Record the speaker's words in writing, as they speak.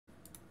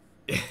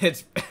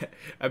It's.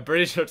 I'm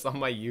pretty sure it's on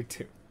my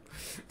YouTube.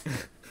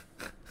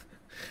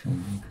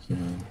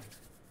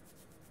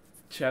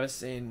 Travis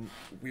saying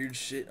weird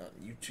shit on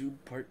YouTube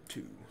Part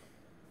 2.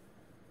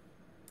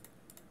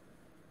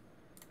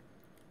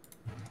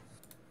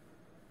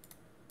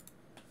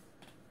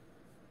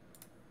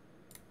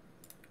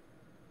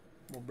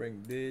 We'll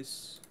bring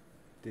this,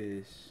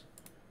 and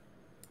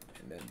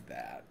then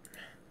that.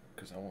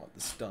 Because I want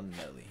the stun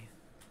Nelly.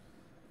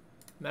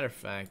 Matter of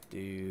fact,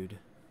 dude.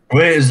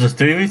 Wait, is the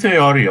 3v3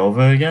 already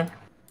over again?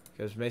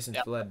 Because Mason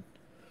fled.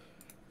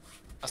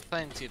 I was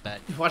playing too bad.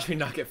 Watch me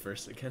not get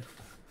first again.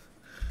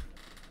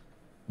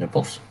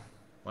 Nipples.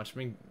 Watch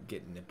me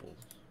get nipples.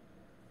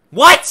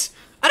 What?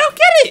 I don't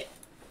get it!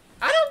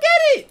 I don't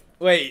get it!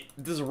 Wait,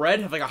 does red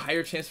have like a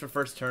higher chance for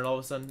first turn all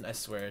of a sudden? I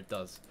swear it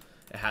does.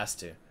 It has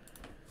to.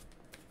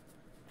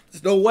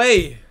 There's no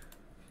way!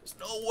 There's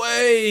no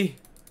way!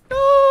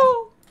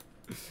 No!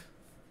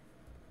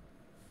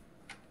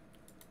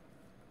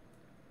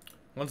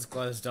 Once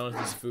Glenn is done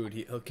with his food,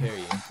 he'll carry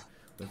you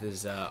with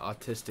his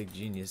autistic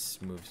genius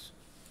moves.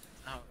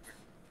 Oh.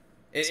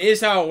 It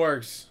is how it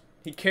works.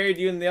 He carried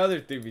you in the other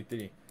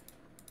 3v3.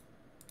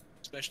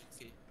 Special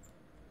feat.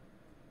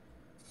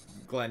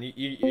 Glenn,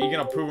 you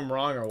gonna prove him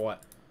wrong or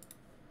what?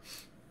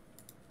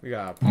 We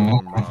gotta prove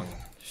him wrong.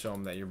 Show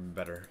him that you're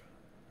better.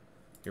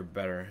 You're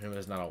better. It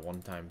was not a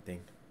one-time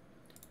thing.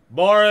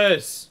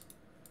 Boris!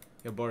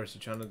 Yo, Boris,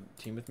 you trying to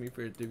team with me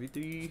for a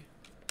 3v3?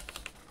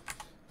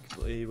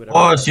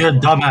 Boris, you're a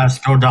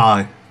dumbass. Go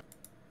die.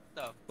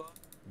 The fuck?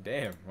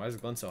 Damn, why is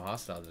Glenn so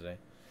hostile today?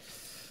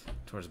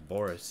 Towards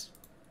Boris.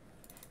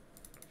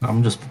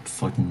 I'm just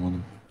fucking with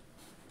him.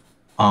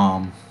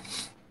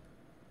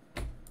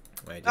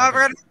 Wait, No,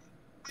 I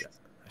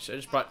should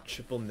have just brought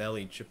Triple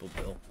Nelly, Triple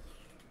Bill.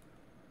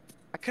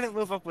 I couldn't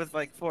move up with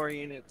like 4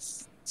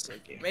 units. So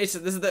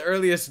Mason, this is the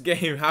earliest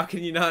game. How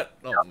can you not?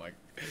 Oh my.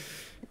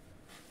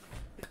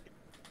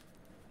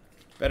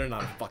 Better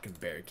not have fucking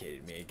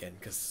barricaded me again,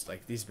 because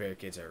like these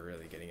barricades are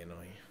really getting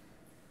annoying.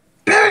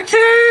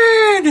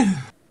 Barricade!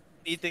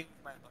 Do you think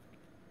my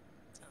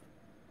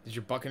Did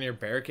your Buccaneer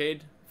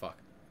barricade? Fuck.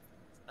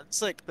 I'm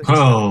just like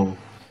Oh.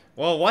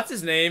 Well, what's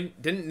his name?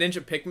 Didn't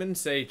Ninja Pikmin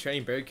say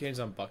training barricades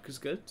on Buck is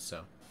good?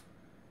 So,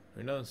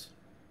 who knows?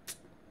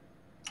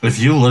 If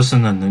you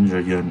listen to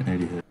Ninja, you're an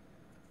idiot.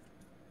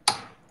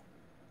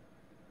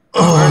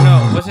 Or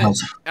no, was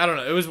it? I don't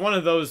know. It was one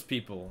of those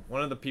people.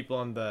 One of the people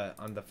on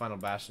the Final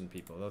Bastion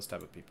people. Those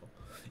type of people.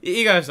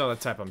 You guys know the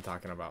type I'm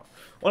talking about.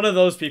 One of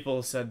those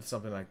people said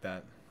something like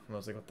that. And I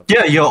was like, what the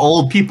Yeah, fuck? you're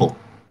old people.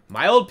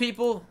 My old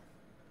people?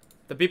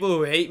 The people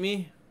who hate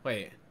me?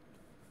 Wait.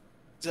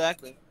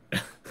 exactly.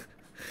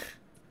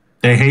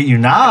 They hate you I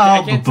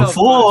now, can't but tell if Glenn's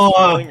before...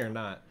 trolling or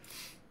not.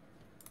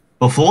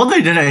 Before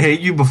they didn't hate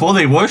you, before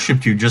they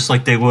worshipped you, just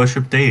like they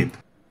worshipped Abe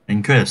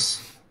and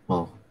Chris.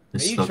 Well, they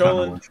Are you still kind of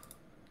trolling? worship.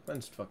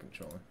 Glenn's fucking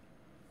trolling.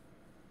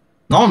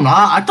 No, I'm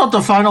not. I thought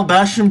the Final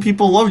Bastion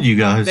people loved you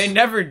guys. They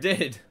never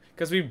did.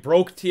 Because we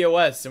broke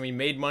TOS and we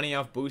made money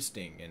off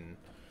boosting and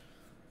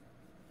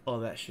all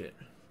that shit.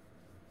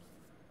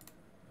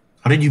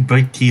 How did you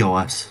break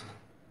TOS?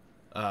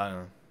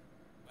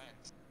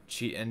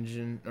 Cheat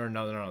engine. Or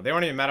no. They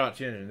weren't even mad about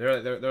cheat engine.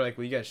 They're like,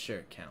 well, you guys share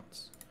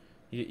accounts.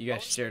 You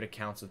guys shared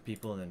accounts with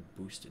people and then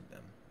boosted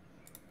them.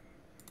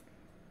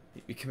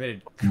 You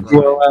committed crimes,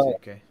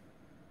 okay?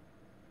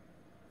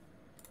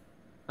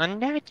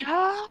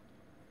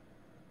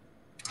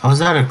 How is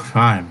that a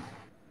crime?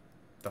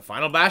 The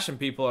Final Bastion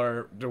people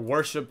are to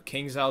worship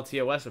King's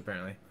LTOS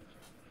apparently.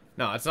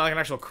 No, it's not like an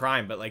actual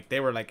crime, but like they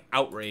were like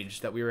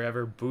outraged that we were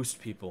ever boost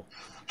people.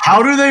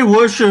 How do they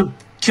worship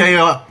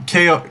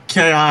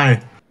KI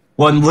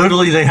when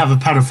literally they have a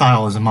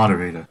pedophile as a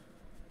moderator?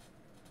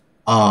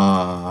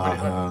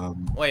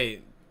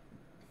 Wait,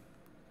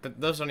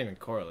 those don't even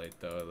correlate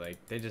though. Like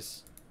they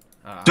just.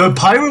 The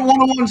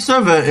Pirate101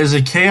 server is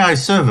a KI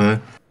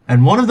server,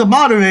 and one of the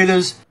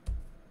moderators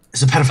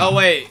is a pedophile. Oh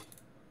wait,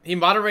 he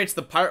moderates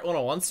the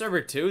Pirate101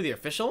 server too, the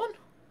official one.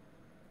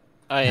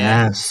 Oh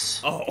yeah.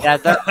 Yes. Oh Yeah,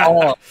 they're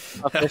all.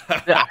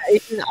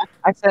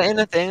 I sent in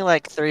a thing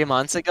like 3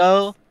 months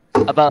ago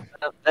about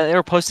they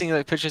were posting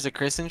like pictures of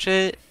Chris and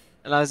shit,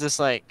 and I was just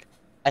like,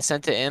 I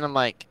sent it in. I'm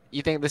like,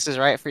 you think this is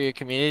right for your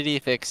community?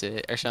 Fix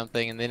it or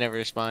something, and they never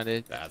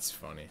responded. That's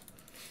funny.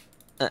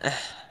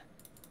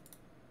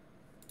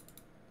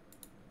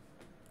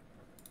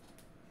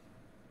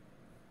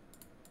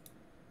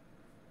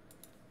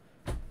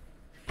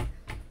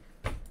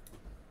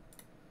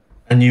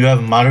 And you have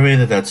a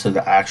moderator that's an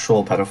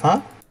actual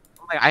pedophile?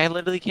 Like, I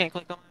literally can't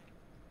click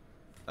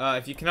on.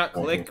 If you cannot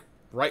click,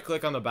 right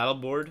click on the battle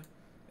board,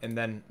 and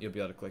then you'll be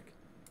able to click.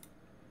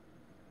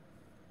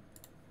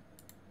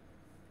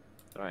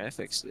 Alright, I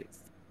fixed it.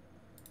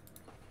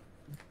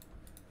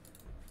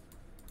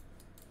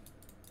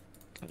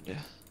 Kinda.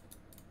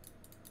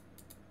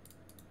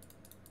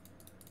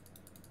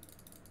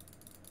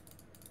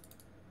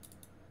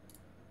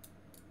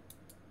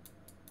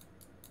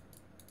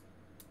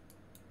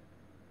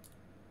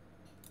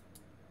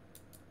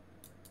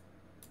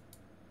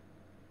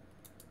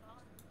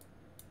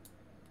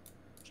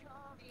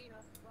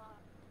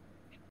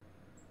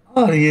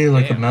 Oh, you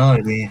like a Damn.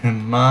 melody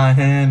in my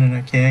hand, and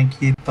I can't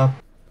keep up.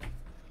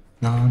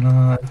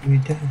 No, every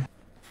day.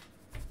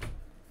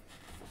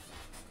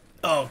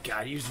 Oh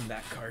god, using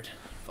that card.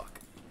 Fuck.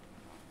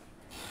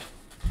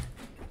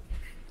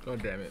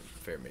 God damn it,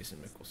 Fair Mason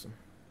Mickelson.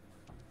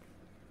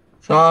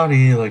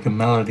 Shawty like a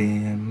melody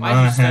in Why'd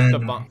my you snipe hand. the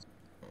bomb?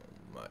 Oh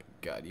my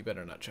god, you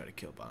better not try to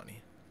kill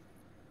Bonnie.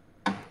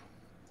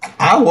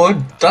 I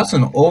would. That's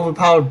an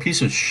overpowered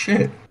piece of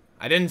shit.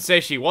 I didn't say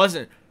she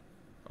wasn't.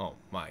 Oh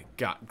my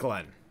god,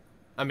 Glenn.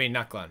 I mean,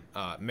 not Glenn.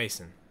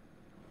 Mason.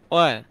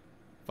 What?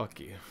 Fuck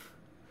you.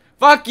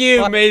 Fuck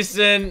you, What?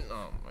 Mason!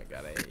 Oh my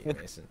god, I hate you,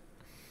 Mason.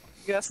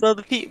 You gotta slow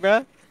the Pete,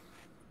 bro.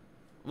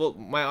 Well,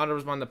 my honor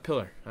was on the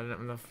pillar. I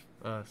didn't have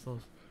enough,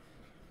 souls.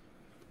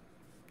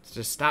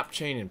 Just stop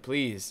chaining,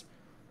 please.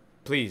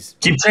 Please.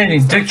 Keep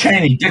chaining. Dick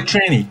Cheney. Dick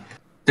Cheney.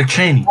 Dick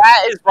Cheney.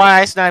 That is why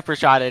I sniper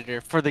shot at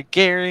her for the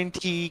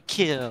guaranteed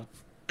kill.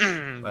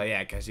 Well,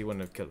 yeah, because he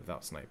wouldn't have killed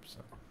without snipe, so.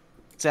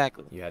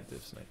 Exactly. You had to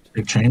have sniped.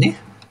 Dick Cheney?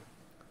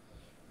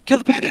 Kill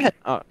the pet.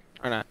 Oh,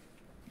 or not.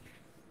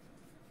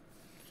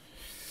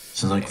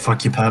 She's like,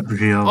 fuck you, Pat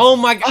Rio. Oh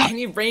my god, I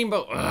need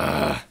rainbow. Ugh.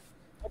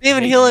 I didn't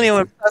even heal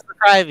anyone plus the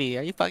Privy.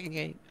 Are you fucking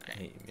kidding? I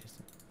hate you,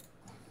 Mason.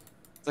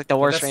 It's like the But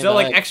worst that's still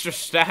rainbow like extra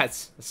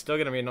stats. It's still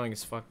gonna be annoying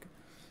as fuck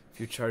if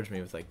you charge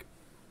me with like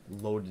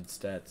loaded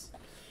stats.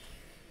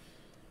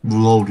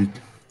 Loaded.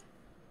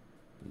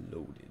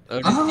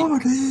 Loaded.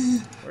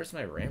 Loaded. Where's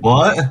my rainbow?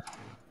 What?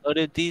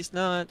 Loaded these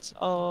nuts.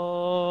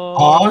 Oh,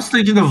 Oh. I was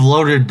thinking of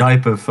loaded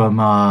diaper from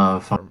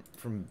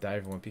From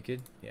Dive 1P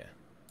Kid? Yeah. That's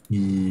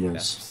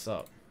Yes. what's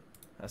up.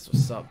 That's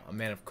what's up. A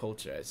man of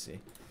culture, I see.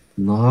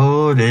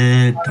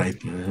 Loaded Like,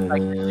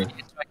 diaper.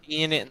 it's fucking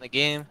in it in the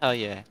game. Hell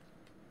yeah.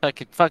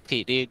 Fuck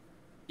Pete, dude.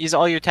 Use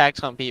all your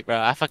attacks on Pete, bro.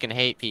 I fucking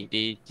hate Pete,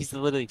 dude. He's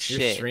literally You're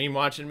shit. stream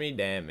watching me?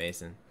 Damn,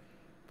 Mason.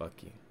 Fuck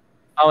you.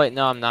 Oh wait,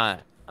 no, I'm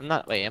not. I'm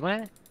not. Wait, am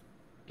I?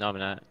 No, I'm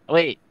not.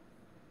 Wait.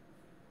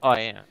 Oh, I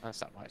am. I'll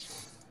stop watching.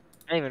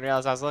 I didn't even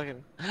realize I was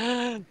looking.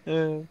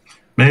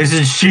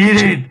 Mason's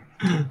cheating.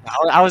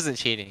 I wasn't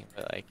cheating,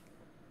 but like,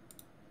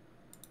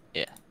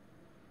 yeah.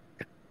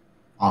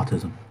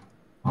 Autism.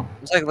 I'm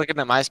just like looking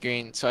at my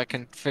screen so I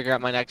can figure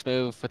out my next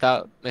move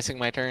without missing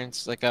my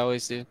turns, like I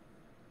always do.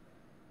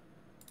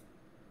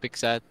 Big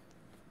sad.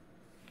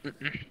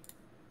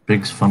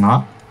 Big's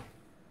fanat.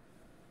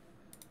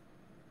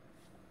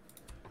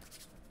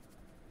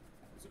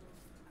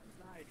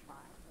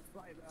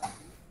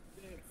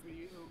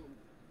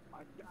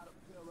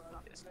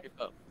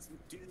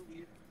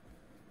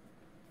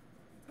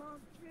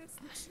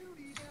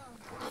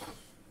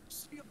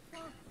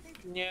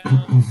 Yeah.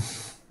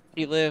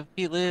 Pete live,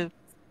 Pete live,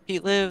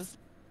 Pete live.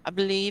 I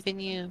believe in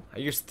you. I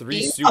used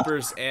 3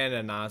 supers and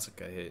a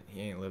Nausicaa hit.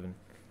 He ain't living.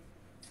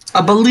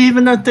 I believe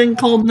in that thing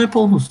called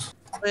nipples.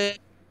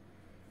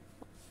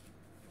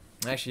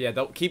 Actually, yeah,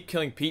 don't keep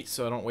killing Pete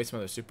so I don't waste my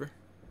other super.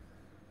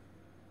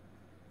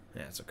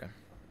 Yeah, it's okay.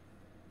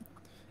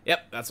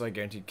 Yep, that's why I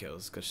guaranteed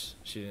kills, because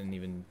she didn't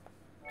even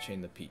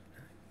chain the Pete.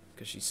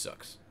 Because she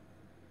sucks.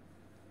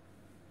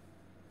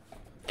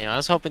 Yeah, I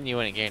was hoping you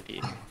wouldn't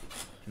guarantee.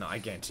 No, I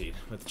guaranteed.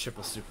 With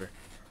triple super.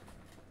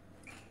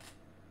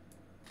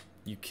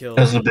 You killed...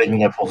 There's the big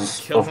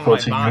nipples. Killed Of one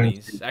course of my you Bonnies.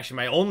 guaranteed. Actually,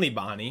 my only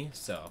Bonnie,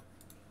 so...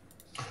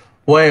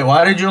 Wait,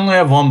 why did you only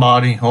have one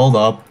body? Hold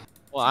up.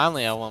 Well, I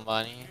only have one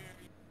body.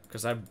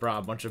 Because I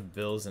brought a bunch of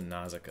Bills and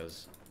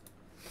Nausicaas.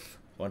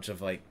 Bunch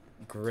of, like,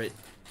 grit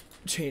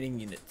chaining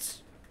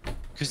units.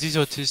 Because he's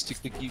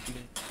autistic like you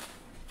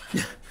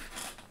do.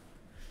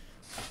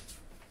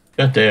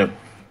 God damn.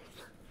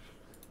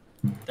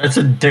 That's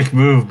a dick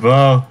move,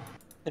 bro.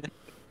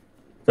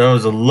 That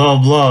was a low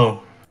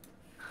blow.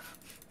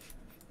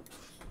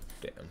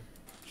 Damn.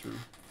 True.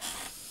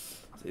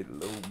 It's a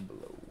low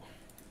blow.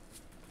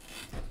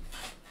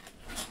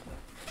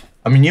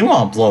 I mean, you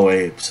want blow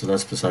ape, so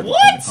that's beside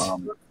What?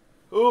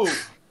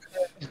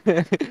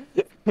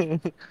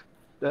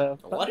 the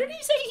point. What did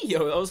he say?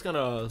 Yo, that was kind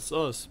of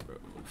sus, bro.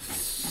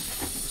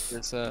 This,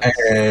 That was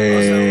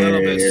a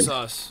little bit Hey.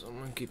 sus. I'm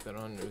gonna keep it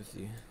on with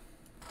you.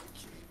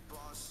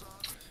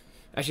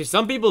 Actually,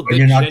 some people But did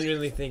you're not-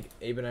 genuinely think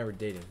Abe and I were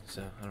dating,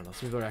 so I don't know.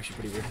 Some people are actually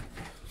pretty weird.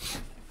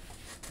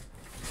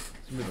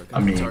 Some people are I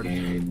kinda retarded.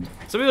 mean,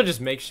 Some people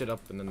just make shit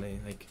up and then they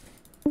like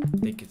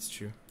think it's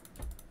true.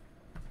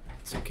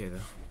 It's okay though.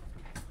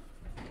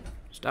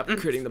 Stop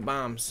critting the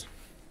bombs.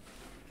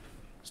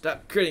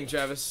 Stop critting,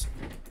 Travis.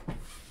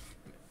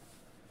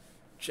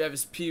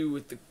 Travis Pugh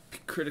with the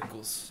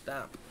criticals.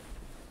 Stop.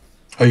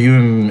 are you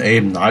and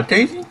Abe not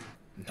dating?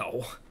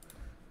 No.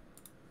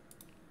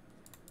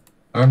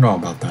 I don't know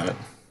about that.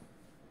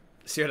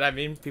 See what I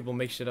mean? People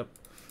make shit up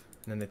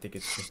and then they think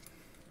it's true.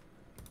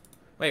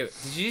 Wait,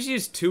 did you just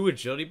use 2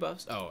 agility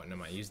buffs? Oh, no,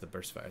 I used the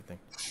burst fire thing.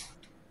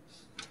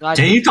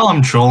 Can you tell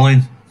I'm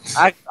trolling?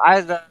 I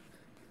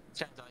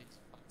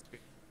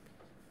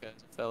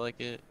felt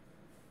like it.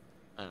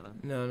 I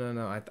don't know.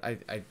 No.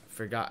 I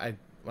forgot.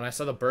 When I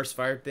saw the burst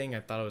fire thing,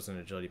 I thought it was an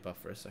agility buff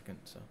for a second,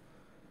 so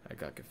I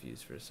got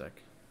confused for a sec.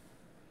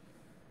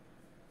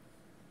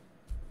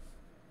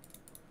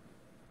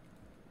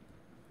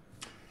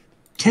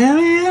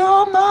 Carry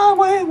on my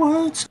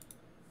wayward.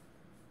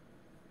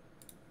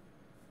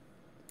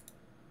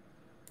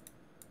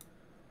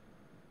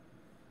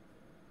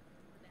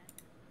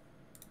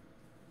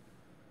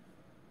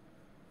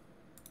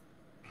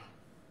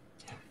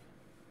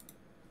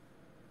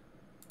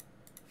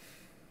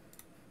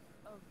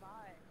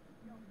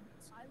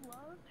 I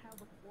love how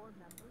the board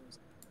members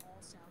all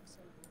sound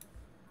so good.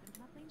 I'm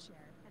Kathleen Share,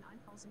 and I'm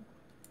Elson.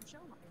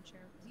 Michelle and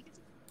Share, we get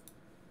to.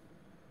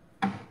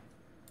 A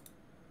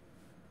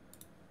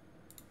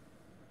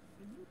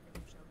new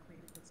radio show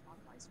created with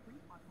Spotify's free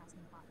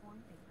podcasting platform,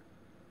 Anchor.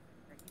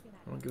 Where you can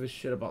I don't give a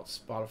shit about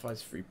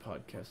Spotify's free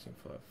podcasting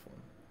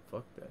platform.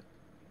 Fuck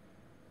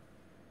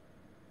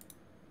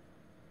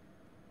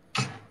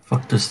that.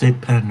 Fuck the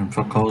state pen and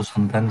fuck all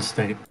from Penn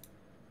State.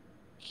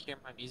 Hear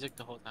my music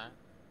the whole time.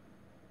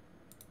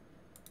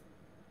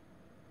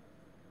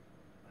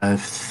 I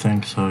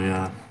think so,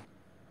 yeah.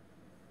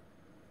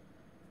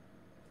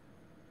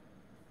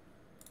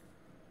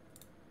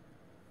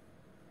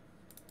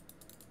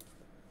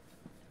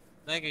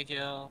 Mega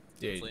kill.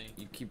 Dude, Fling.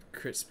 you keep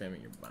crit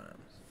spamming your bombs.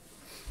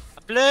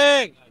 A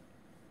fling!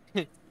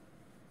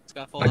 It's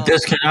got full I health.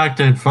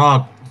 disconnected,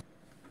 fuck.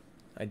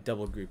 I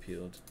double group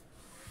healed.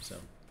 So,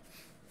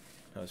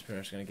 I was pretty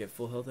much gonna get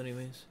full health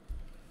anyways.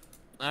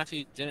 Not if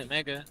you didn't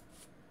mega.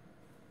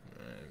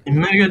 You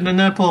mega the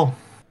nipple.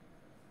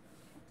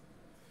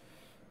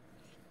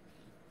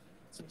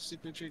 Some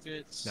super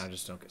trinkets. Now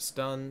just don't get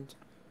stunned.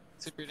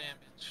 Super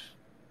damage.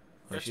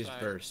 Oh, she's fire.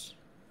 burst.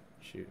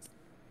 Shoot.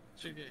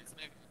 Trinkets,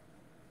 mega.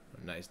 Oh,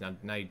 nice.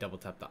 Now you double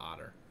tap the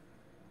otter.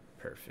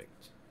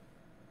 Perfect.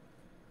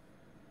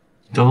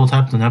 Double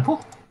tap the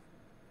nipple?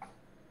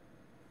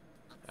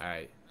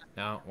 Alright.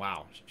 Now,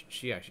 wow.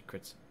 She actually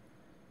crits.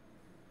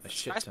 A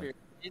shit Sky ton.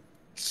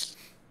 Spirit.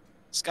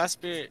 Sky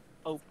Spirit.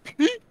 Oh.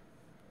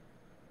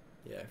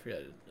 Yeah, I forgot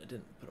I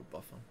didn't put a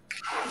buff on.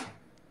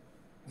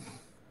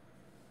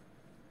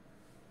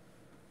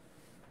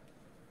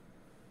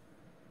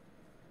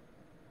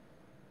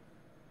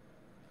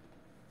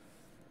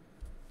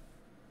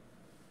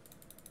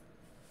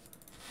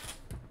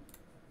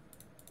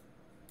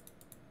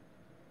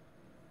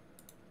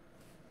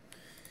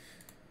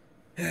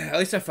 At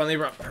least I finally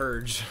brought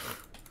Purge.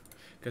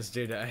 Because,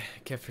 dude, I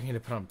kept forgetting to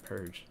put on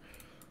Purge.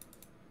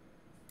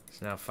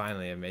 So now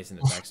finally a Mason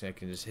attacks me, I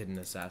can just hit an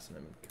assassin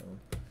him and kill him.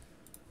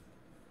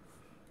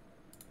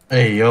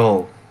 Hey,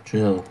 yo,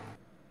 chill.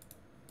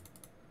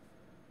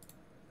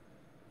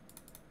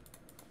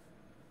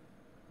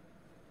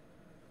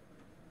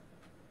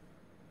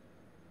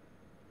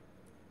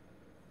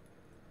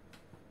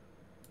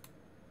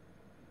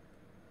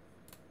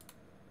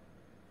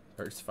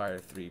 Burst Fire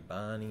 3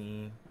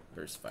 Bonnie,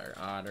 Burst Fire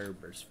Otter,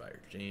 Burst Fire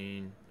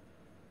Jane.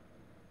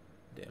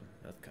 Damn,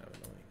 that's kind of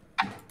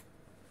annoying.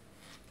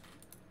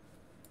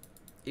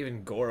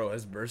 Even Goro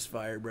has Burst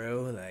Fire,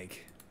 bro.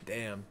 Like,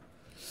 damn.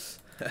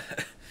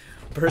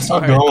 Burst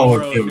Fire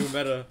Goro, new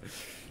meta.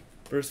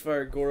 Burst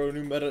Fire Goro,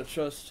 new meta,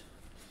 trust.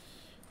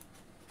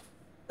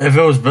 If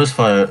it was burst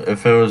fire,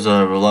 if it was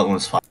a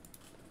relentless fire.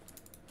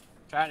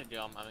 Trying to do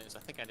all my moves. I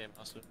think I did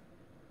most of it.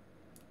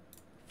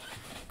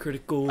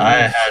 Critical. I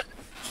had.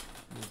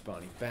 Move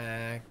Bonnie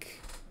back.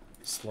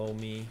 Slow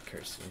me.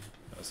 Curse you.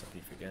 That was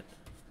something you forget.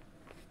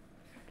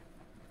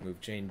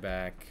 Move Jane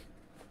back.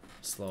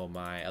 Slow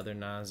my other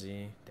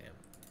Nazi. Damn.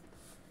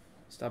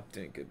 Stop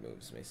doing good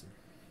moves, Mason.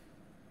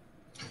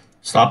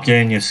 Stop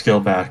getting your skill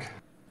back.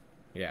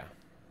 Yeah.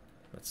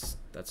 That's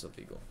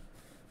illegal.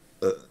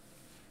 I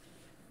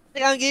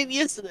think I'm getting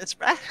used to this,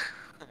 bruh.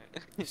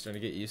 You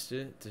starting to get used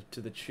to it?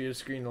 To the trio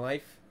screen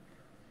life?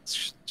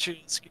 True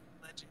screen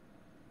legend.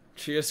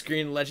 Trio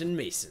screen legend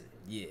Mason.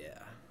 Yeah.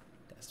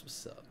 That's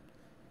what's up.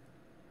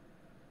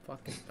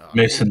 Fucking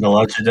Mason, the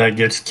legend that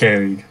gets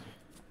carried.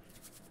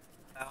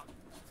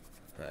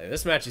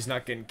 This match he's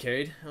not getting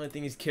carried. The only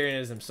thing he's carrying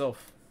is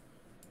himself.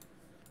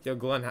 Yo,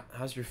 Glenn,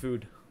 how's your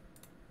food?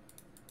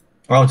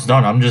 Oh, it's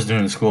done. I'm just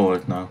doing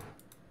schoolwork now.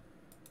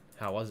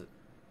 How was it?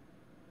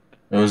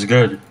 It was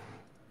good.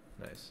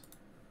 Nice.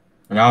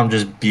 And now I'm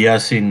just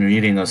BSing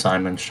reading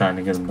assignments, trying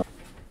to get them done.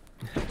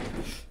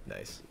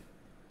 Nice.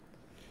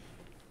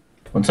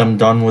 Once I'm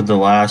done with the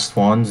last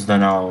ones,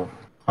 then I'll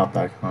hop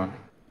back on.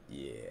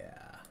 Yeah.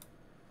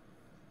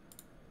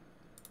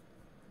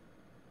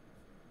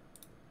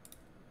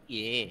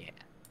 Yeah.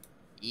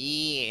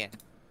 Yeah.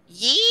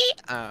 Yeah.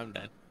 I'm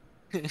done.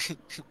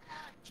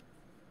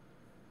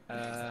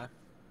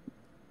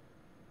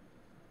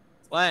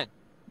 When?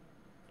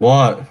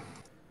 What?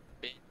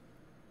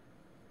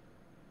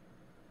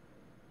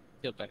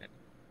 Feel better.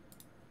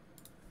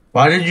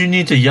 Why did you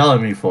need to yell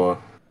at me for?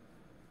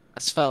 I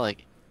just felt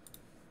like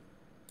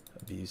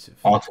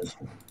Abusive.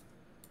 Autism.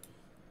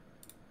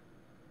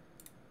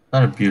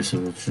 Not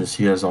abusive, it's just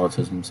he has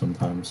autism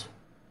sometimes.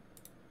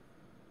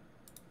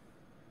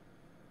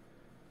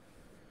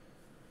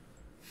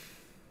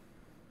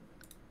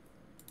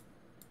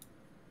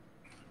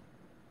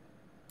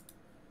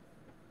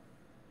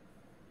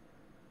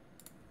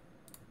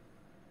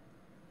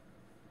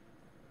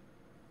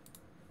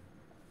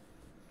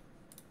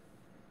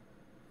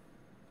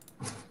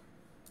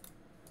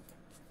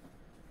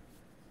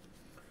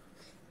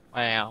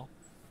 Wow.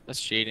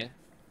 That's cheating.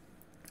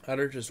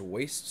 Otter just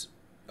wastes.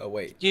 Oh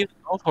wait. You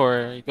go for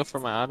it. You go for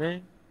my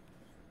otter?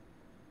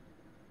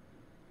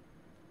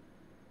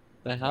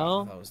 The Wow,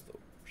 hell? that was the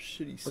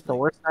shitty What's the snipe.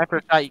 worst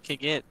sniper shot you could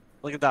get?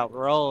 Look at that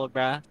roll,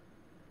 bruh.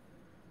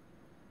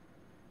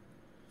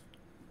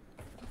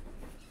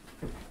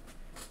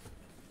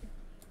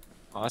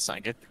 Oh, that's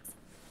not good.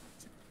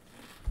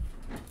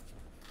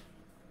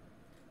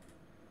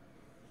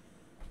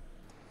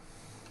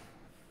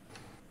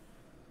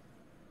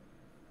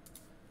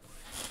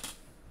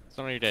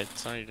 Somebody did.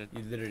 Somebody did.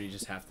 You literally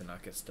just have to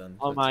not get stunned.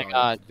 Oh That's my all you have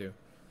god. to do.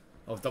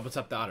 Oh, double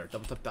tap the otter.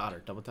 Double tap the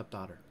otter. Double tap the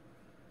otter.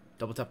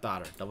 Double tap the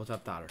otter. Double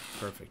tap the otter.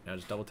 Perfect. Now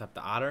just double tap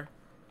the otter.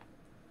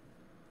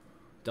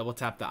 Double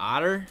tap the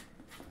otter.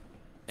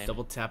 Damn.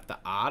 Double tap the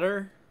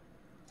otter.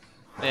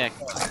 Yeah,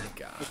 Oh my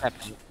god.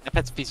 that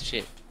pet's a piece of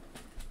shit.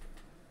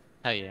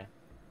 Hell yeah.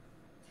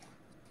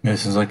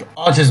 This is like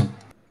autism.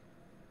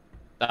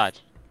 Dodge.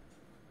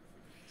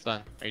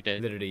 Son, are you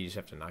dead? Literally, you just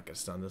have to not get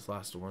stunned this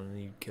last one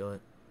and you kill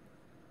it.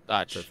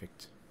 Dodge.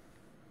 Perfect.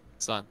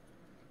 Son.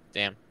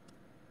 Damn.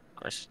 Of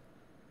course.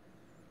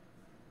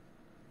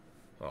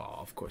 Oh,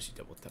 of course you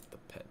double tap the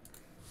pet.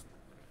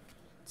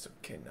 It's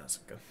okay,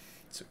 Nazuka.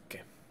 It's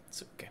okay.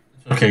 It's okay.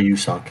 It's okay, you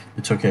suck.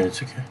 It's okay,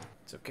 it's okay.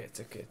 It's okay. It's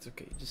okay. It's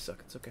okay. You just suck.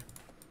 It's okay.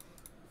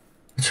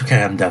 It's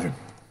okay, I'm Devin.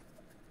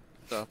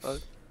 The fuck?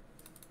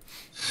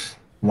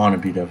 Wanna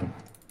be Devin.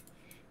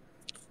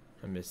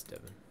 I miss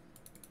Devin.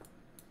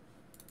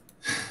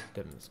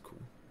 Devin was cool.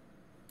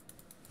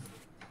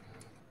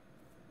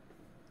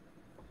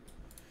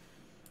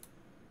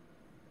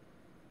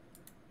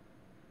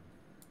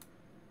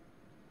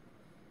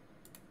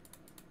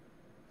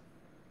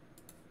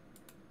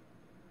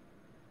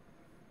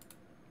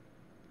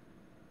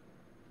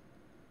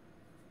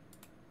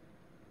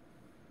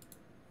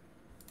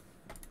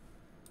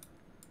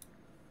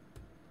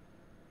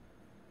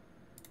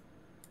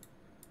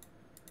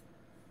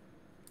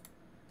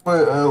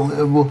 Wait,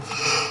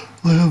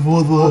 live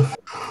one life.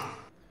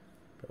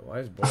 Bro, why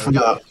is I Boris?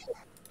 forgot.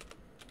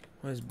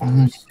 Why does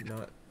Boris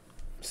not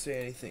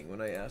say anything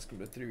when I ask him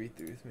to 3v3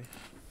 with me?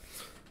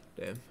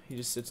 Damn, he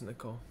just sits in the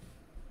call.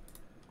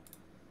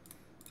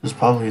 Just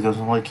probably he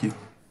doesn't like you.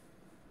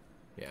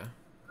 Yeah,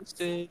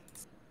 Stay.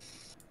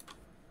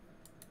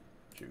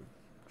 true,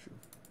 true.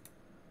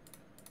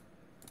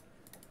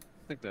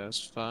 I think that's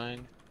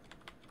fine.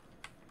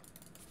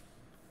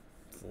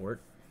 Fort.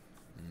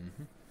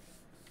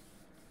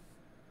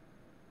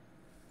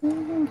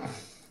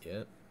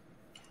 Yep.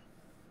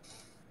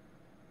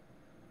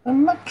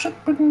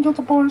 Electric bringing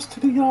the boys to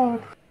the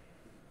yard.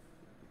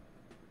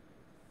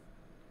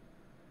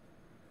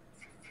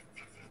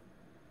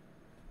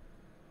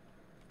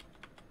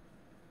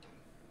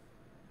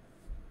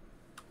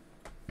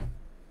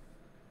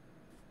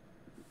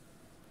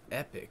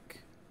 Epic.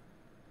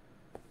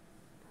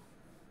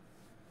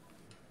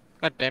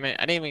 God damn it.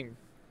 I didn't even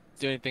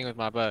do anything with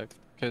my bug.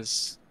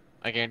 Because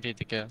I guaranteed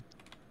the kill.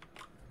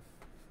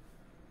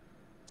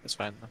 It's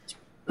fine though.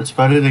 It's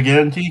better to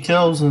guarantee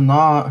kills than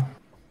not.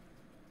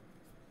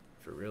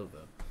 For real though.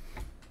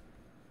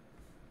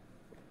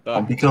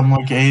 I'll become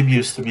like Abe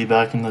used to be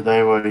back in the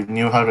day where he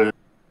knew how to.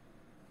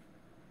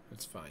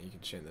 That's fine. You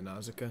can chain the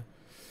Nausicaa.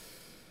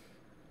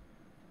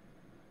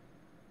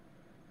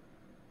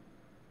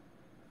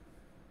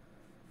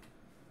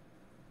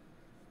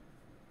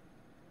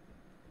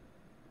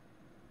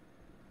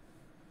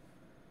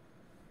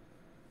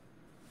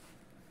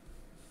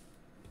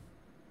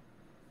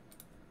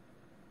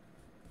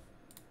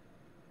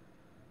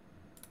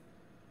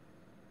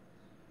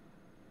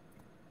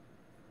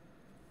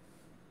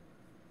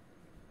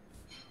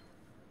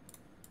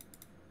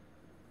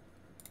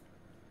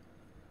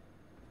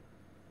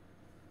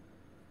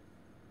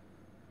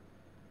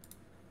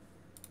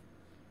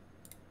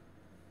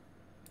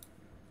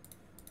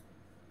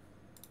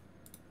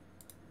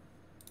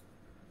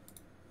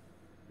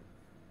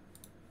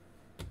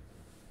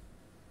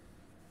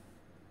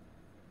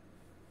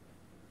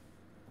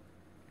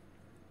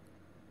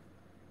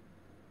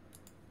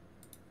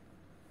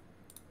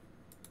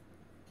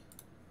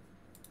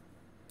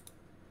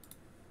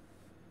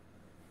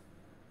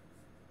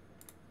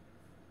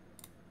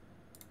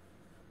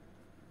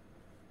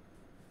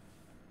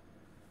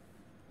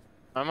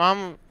 My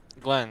mom,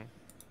 Glenn.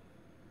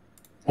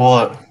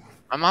 What?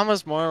 My mom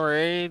was more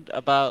worried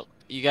about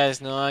you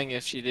guys knowing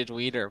if she did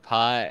weed or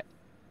pot,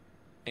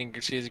 and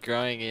she was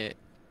growing it,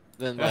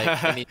 than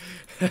like any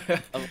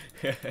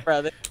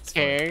brother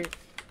care.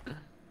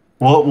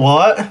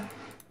 What?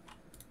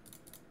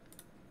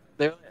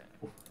 They were-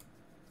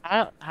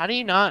 How do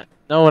you not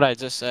know what I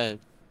just said?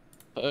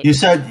 You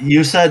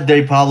said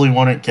they probably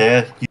wouldn't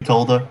care. You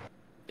told her.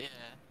 Yeah.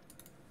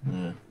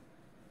 Yeah.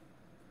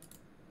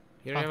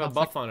 You don't have a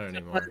buff on it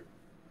anymore.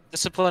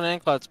 Discipline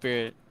and Cloud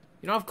Spirit.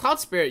 You don't have Cloud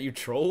Spirit, you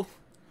troll.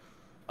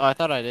 Oh, I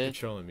thought I You're did.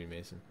 trolling me,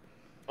 Mason.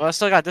 Well, I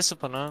still got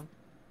Discipline on.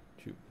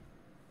 Shoot.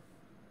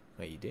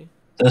 Wait, you did?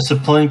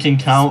 Discipline can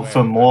count swear,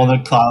 for more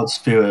than Cloud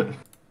Spirit.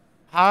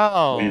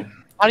 How? Wait.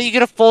 How do you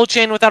get a full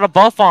chain without a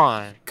buff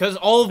on? Because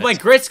all of my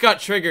grits got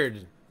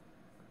triggered.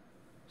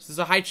 So there's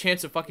a high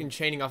chance of fucking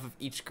chaining off of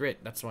each grit.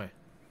 That's why.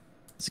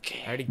 It's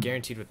okay. I already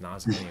guaranteed with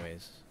Nausicaa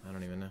anyways. I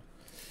don't even know.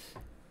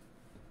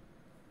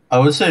 I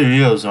would say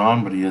Rio's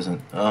on, but he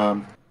isn't.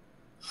 Don't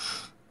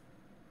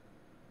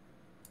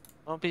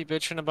be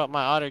bitching about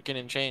my otter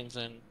getting chains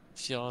and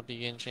she'll be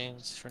getting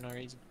chains for no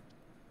reason.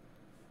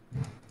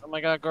 Oh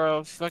my god, girl,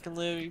 you fucking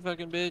live, you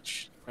fucking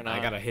bitch. Or I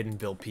not. got a hidden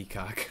Bill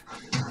Peacock.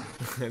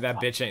 That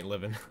bitch ain't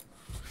living.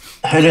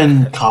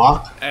 Hidden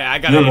cock. Hey, I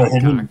got You a have a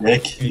hidden hidden cock.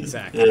 dick.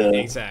 Exactly. Yeah.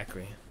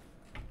 Exactly.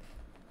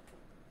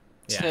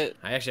 Yeah, Shit.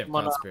 I actually have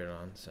Mono- Cloud Spirit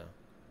on, so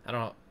I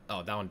don't know.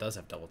 Oh, that one does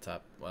have double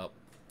tap. Well,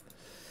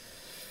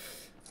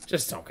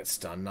 just don't get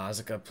stunned,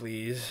 Nausicaa,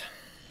 please.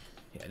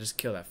 Yeah, just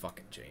kill that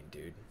fucking Jane,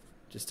 dude.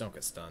 Just don't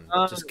get stunned.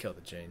 Just kill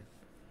the Jane.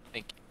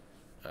 Thank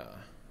you.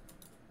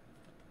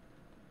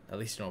 At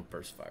least you don't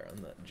burst fire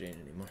on that Jane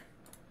anymore.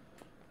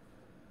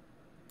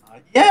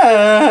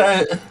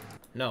 Yeah.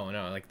 No,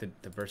 like the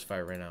burst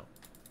fire ran out.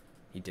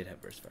 He did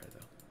have burst fire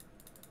though.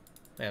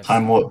 Man,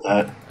 Time what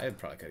that. I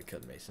probably could have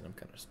killed Mason. I'm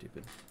kind of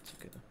stupid. It's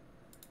okay though.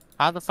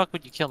 How the fuck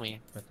would you kill me?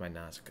 With my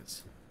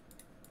Nausicaa's.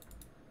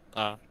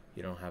 Oh.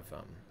 You don't have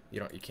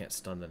you can't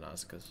stun the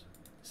Nausicaa's.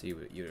 So you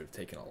would have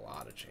taken a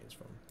lot of chains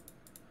from him.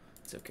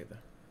 It's okay though.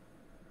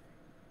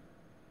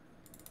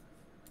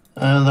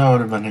 That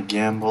would have been a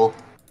gamble.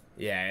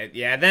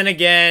 Yeah. Then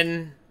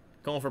again,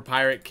 going for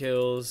pirate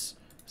kills,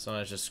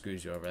 sometimes just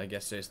screws you over. Like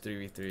yesterday's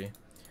 3v3.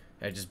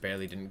 I just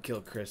barely didn't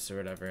kill Chris or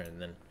whatever,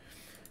 and then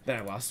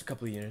I lost a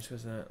couple of units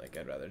because of that. Like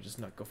I'd rather just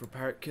not go for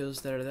pirate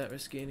kills that are that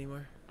risky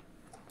anymore.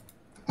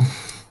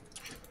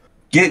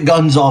 Get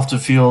guns off the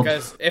field.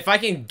 Because if I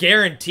can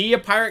guarantee a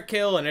pirate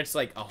kill and it's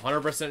like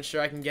 100% sure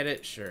I can get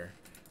it, sure.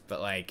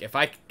 But like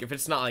if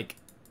it's not like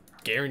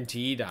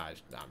guaranteed, I'm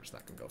just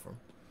not gonna go for them.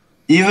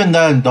 Even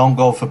then, don't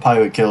go for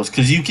pirate kills,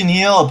 because you can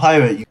heal a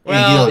pirate. You can heal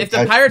Well, if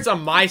the pirate's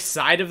on my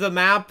side of the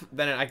map,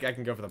 then I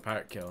can go for the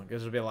pirate kill,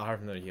 because it'll be a lot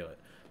harder for them to heal it.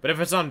 But if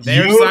it's on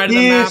their side of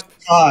the map,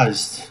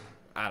 surprised.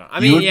 I don't. I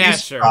mean, yeah,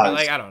 sure, but surprised.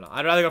 like I don't know.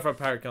 I'd rather go for a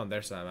pirate kill on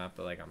their side of the map,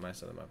 but like on my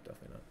side of the map,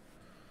 definitely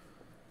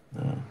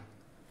not. Yeah.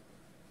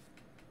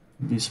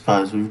 Be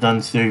surprised. We've done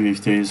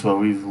 3v3s where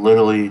we've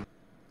literally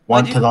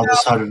went to the other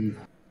side of.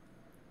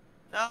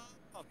 No.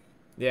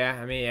 Yeah,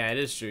 I mean, yeah, it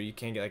is true. You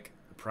can get like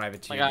a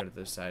privateer God. go to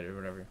this side or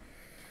whatever,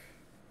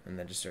 and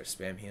then just start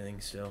spam healing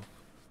still.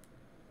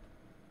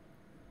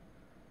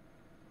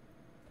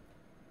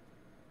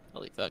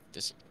 Holy fuck,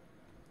 this.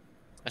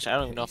 Actually, I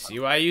don't even know if See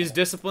why I use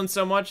discipline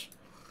so much?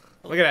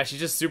 Look at that. She's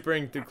just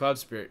supering through Cloud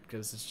Spirit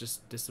because it's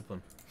just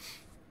discipline.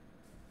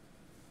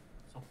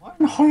 There's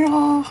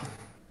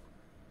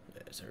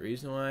a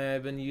reason why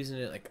I've been using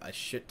it like a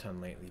shit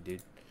ton lately,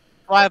 dude.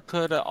 why I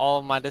put all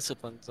of my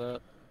disciplines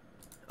up.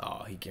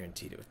 Oh, he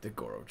guaranteed it with the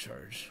Goro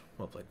charge.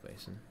 Well played,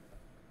 Mason.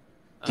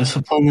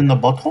 Discipline in the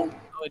butthole?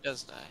 Oh, it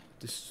does die.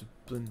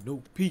 Discipline,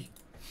 no P.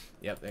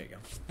 Yep, there you go.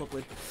 Well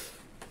played.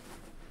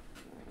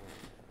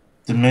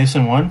 Did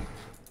Mason win?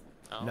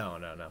 Oh. No.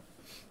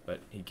 But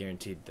he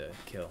guaranteed the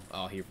kill.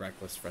 Oh, he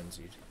reckless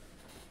frenzied.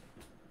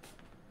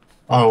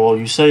 Oh, well,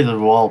 you say the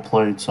well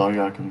played, so I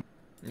got him.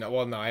 No,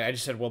 well, no, I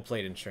just said well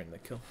played ensuring the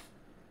kill.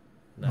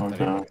 Not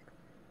that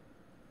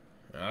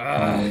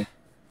Okay.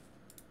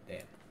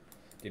 Damn.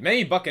 Dude,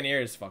 maybe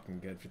Buccaneer is fucking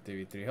good for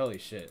 3v3. Holy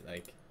shit,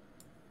 like...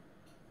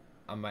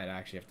 I might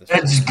actually have to...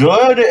 It's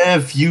good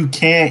if you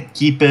can't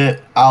keep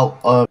it out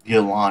of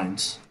your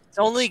lines. It's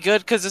only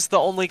good because it's the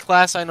only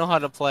class I know how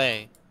to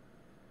play.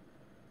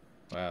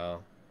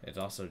 Well, it's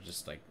also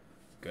just, like,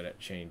 good at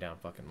chaining down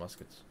fucking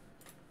muskets.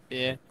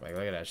 Yeah. Like,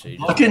 look at that shit. You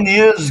just-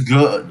 Buccaneer is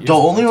good. You The just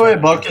only don't way turn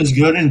it Buck on. is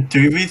good in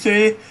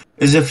 3v3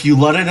 is if you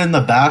let it in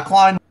the back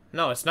line.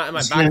 No, it's not in my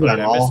It's backline. not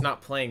at I'm all. just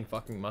not playing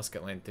fucking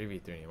musket lane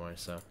 3v3 anymore,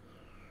 so...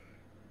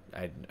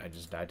 I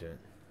just died to it.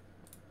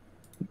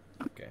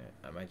 Okay,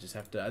 I might just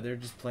have to either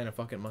just play in a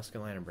fucking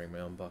musket line or bring my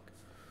own buck.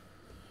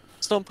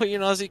 Just don't put your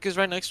Nausicaa's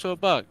right next to a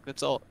bug.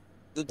 That's all.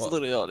 That's Well-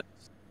 literally all it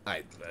is.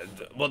 I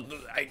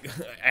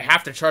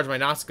have to charge my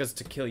Nausicaas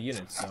to kill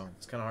units, so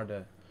it's kind of hard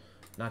to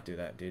not do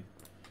that, dude.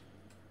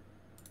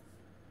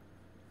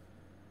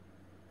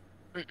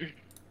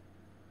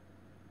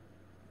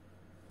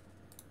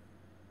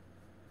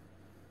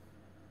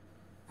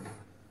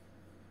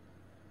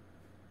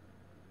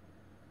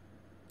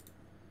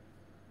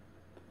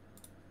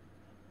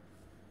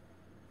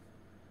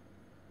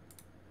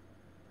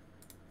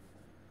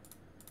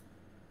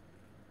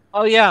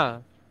 Oh yeah.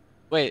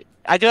 Wait,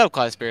 I do have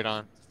Cloud Spirit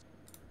on.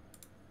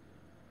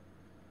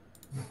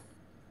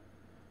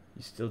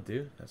 You still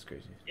do? That's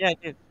crazy. Yeah, I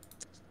did.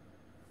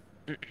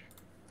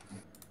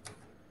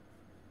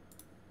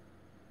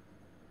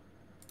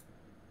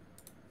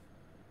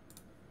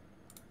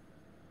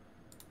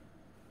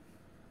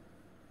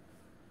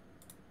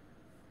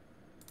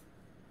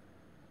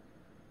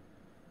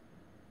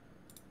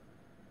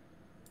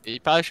 You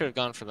probably should have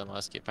gone for the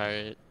musket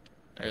pirate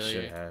I should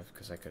earlier. have,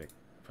 because I could have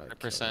probably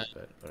 100%.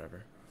 killed it, but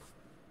whatever.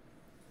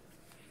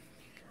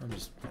 I'm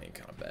just playing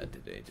kind of bad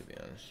today, to be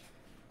honest.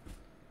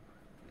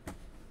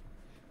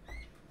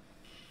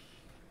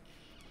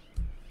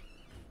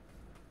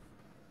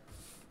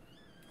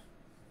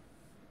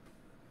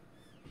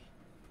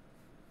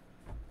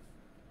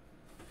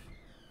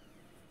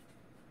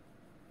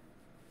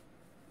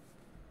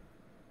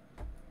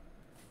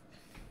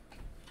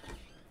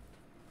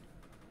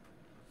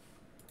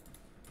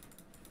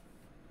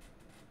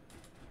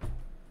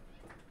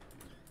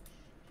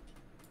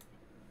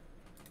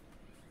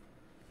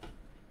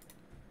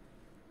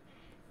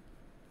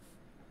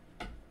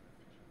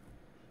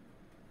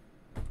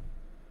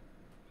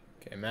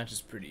 Okay, match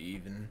is pretty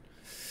even.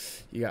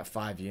 You got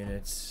 5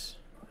 units.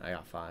 I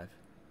got 5.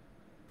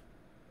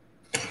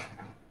 I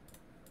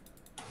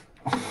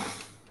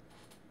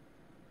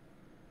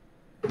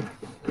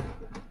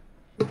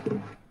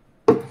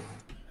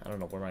don't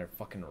know where my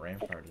fucking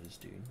rampart is,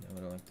 dude. I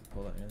would have liked to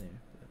pull that earlier,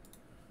 but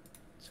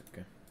it's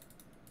okay.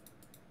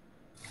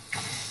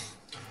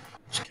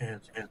 It's okay,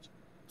 it's okay.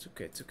 It's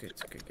okay, it's okay,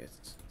 it's okay,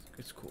 guys.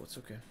 It's cool, it's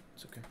okay,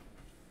 it's okay.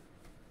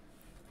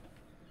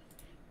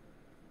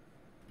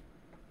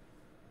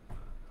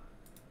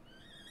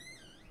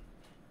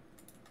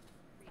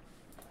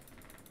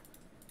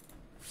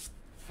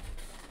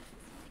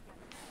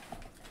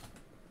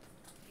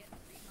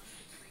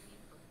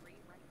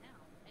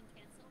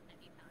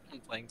 I'm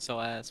playing so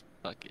ass.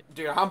 Fuck it.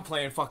 Dude, I'm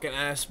playing fucking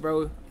ass,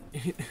 bro.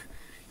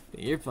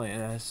 You're playing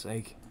ass,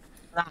 like.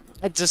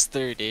 I just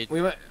threw, dude.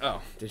 We went.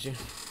 Oh, did you?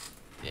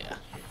 Yeah.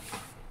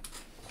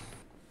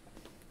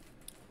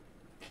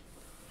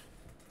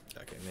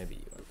 Okay, maybe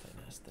you are playing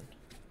ass then.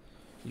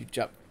 You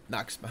jump,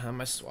 knocks behind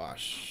my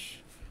swash.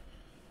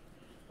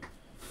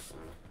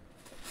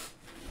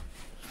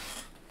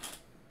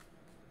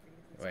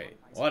 Wait,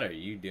 what are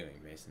you doing,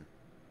 Mason?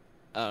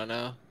 I don't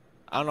know.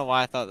 I don't know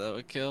why I thought that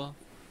would kill.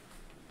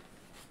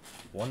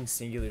 1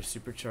 singular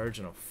supercharge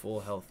and a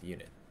full health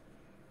unit.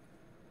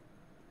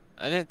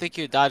 I didn't think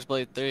you would dodge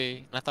blade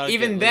 3. I thought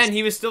Even then,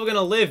 he was still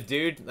gonna live,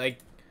 dude. Like,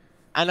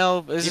 I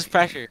know, but it's just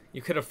pressure.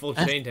 you could have full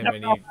chained him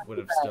and he would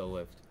have still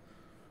lived.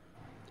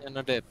 Yeah,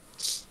 no dip.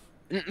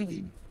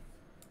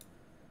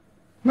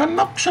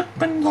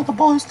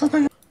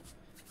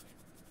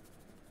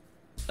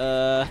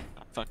 I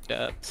fucked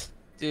up.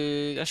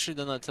 Dude, I should've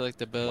done that to like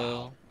the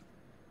bell.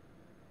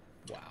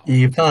 Wow.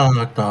 He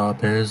fucked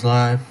up his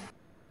life.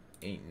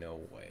 Ain't no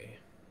way.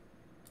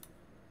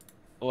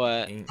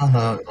 What? Ain't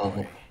no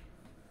way.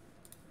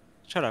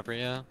 Shut up,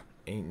 Rio.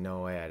 Ain't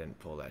no way I didn't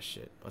pull that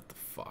shit. What the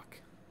fuck?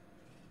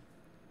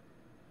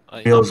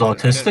 Like, Feels I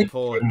didn't autistic.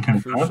 pull a Didn't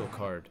confirm. crucial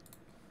card.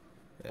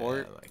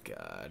 Fort. Oh my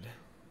god.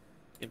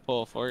 you can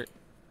pull a fort.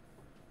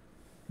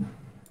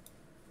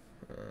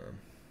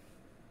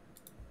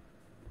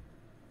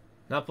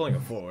 Not pulling a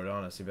fort would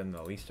honestly been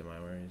the least of my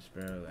worries,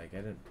 bro. Like, I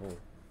didn't pull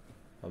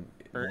a more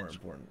Urge.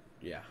 important.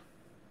 Yeah.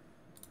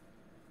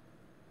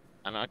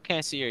 I don't know, I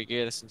can't see your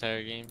gear this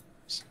entire game.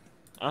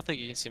 I don't think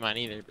you can see mine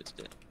either, but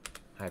still.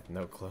 I have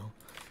no clue.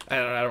 I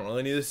don't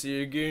really need to see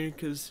your gear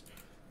because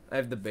I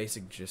have the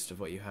basic gist of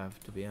what you have,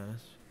 to be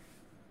honest.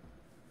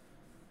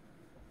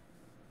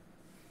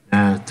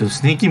 Yeah, the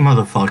sneaky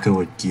motherfucker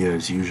with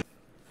gears usually.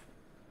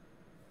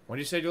 What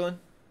do you say, Julian?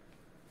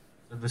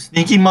 The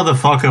sneaky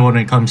motherfucker when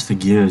it comes to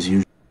gears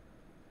usually.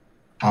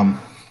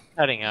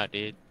 Cutting out,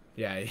 dude.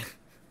 Yeah.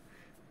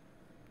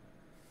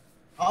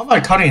 How am I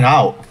cutting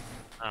out?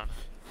 I don't know.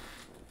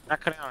 Not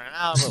cutting out right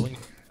now, but when you,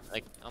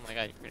 like, oh my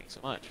god, you're cutting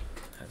so much.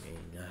 I mean,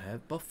 I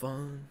have buff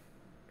on.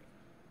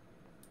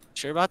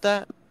 Sure about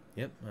that?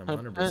 Yep, I'm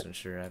 100%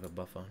 sure I have a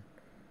buff on.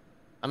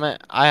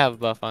 I have a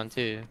buff on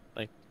too.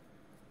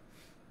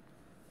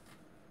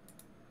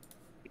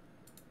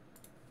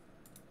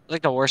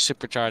 Like the worst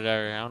supercharge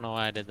ever. I don't know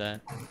why I did that.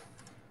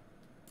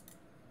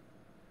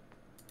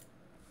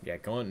 Yeah,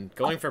 going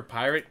for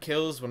pirate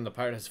kills when the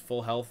pirate has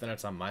full health and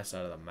it's on my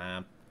side of the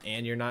map,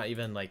 and you're not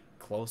even like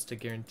close to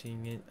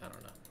guaranteeing it. I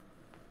don't know.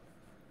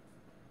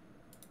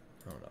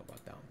 I don't know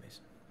about that one,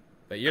 Mason.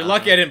 But you're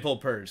lucky I didn't pull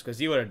purge, because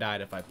you would have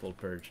died if I pulled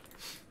purge.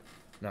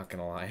 Not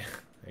gonna lie,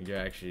 you're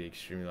actually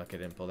extremely lucky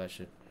I didn't pull that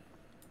shit.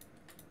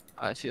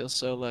 I feel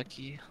so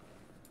lucky.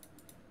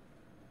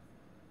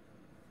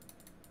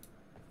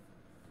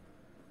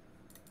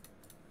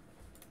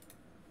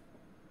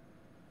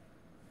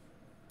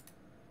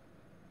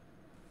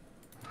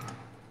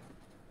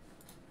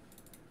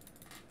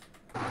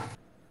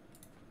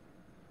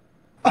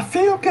 I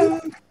feel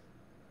good.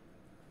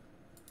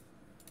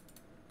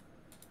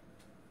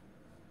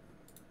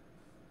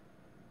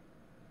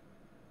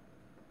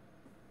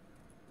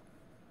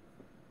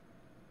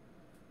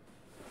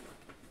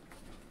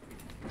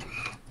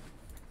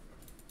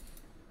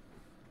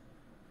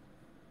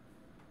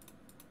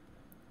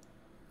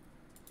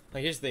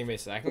 Like, here's the thing,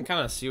 Mason. I can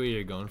kind of see what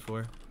you're going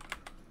for.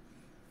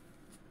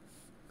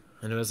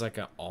 And it was like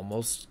an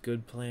almost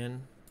good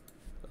plan,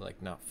 but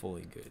like not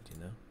fully good, you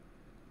know?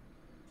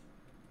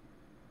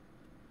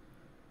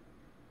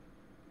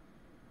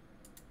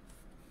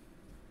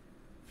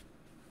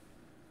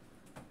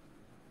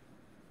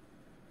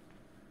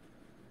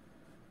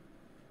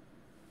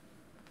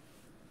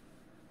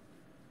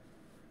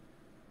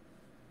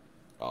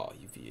 Oh,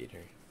 you V8 her.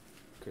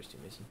 Kirsty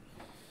Mason.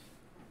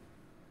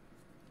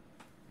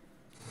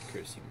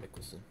 Kirsty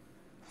Mickelson.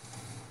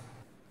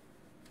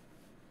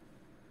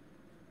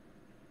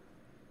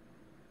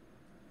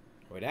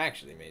 Wait,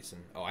 actually, Mason.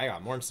 Oh, I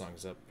got more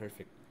songs up.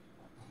 Perfect.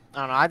 I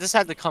don't know. I just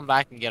had to come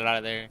back and get out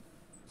of there.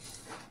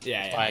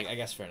 Yeah, yeah, Like- I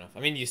guess fair enough. I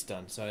mean, you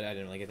stunned, so I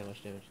didn't really get that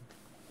much damage.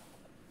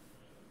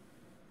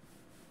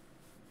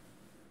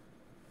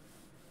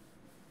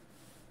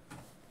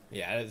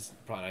 Yeah, it's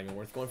probably not even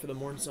worth going for the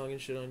Morn song and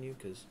shit on you,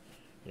 because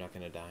you're not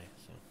gonna die,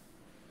 so.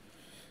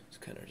 It's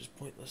kind of just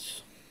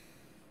pointless.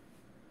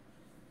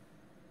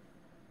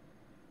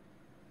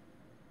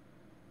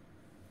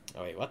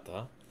 Oh wait, what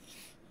the?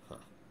 Huh,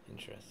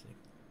 interesting.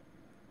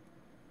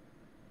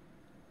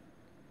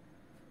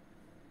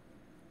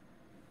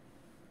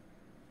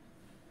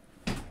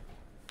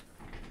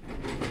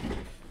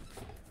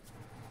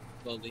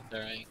 Slowly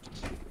throwing.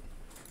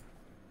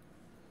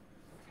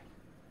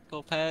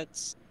 Go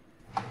pets.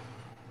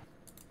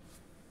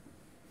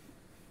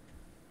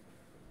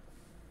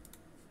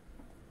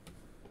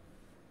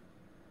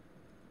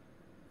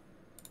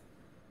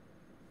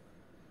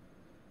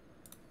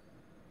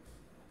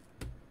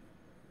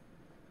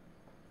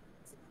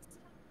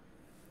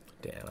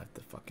 Damn, I have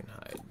to fucking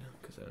hide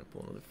because I didn't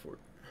pull another fort.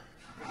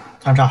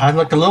 Time to hide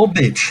like a little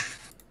bitch.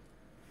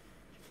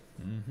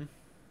 Mm-hmm.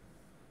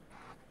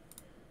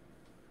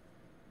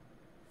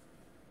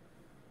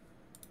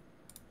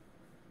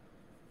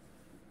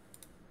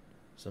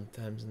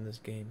 Sometimes in this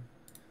game,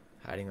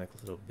 hiding like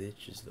a little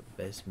bitch is the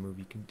best move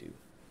you can do.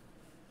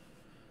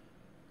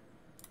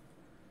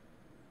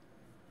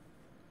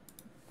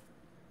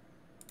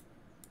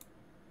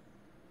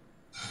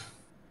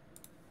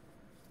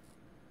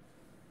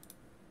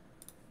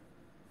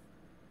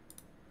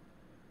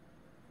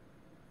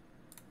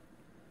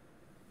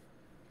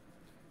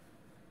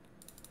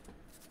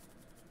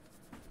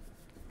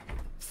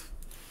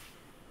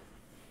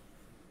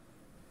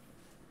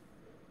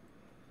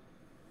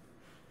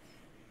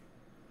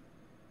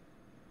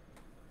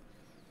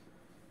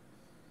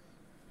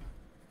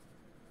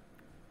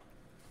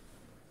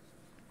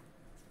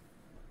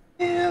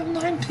 Yeah,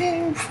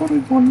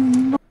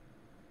 1941.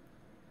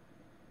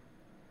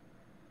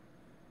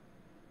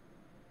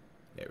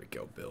 There we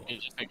go, Bill. You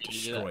just figured you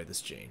do Destroy that. this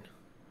chain.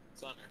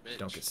 Son of a bitch.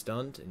 Don't get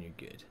stunned, and you're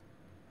good.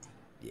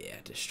 Yeah,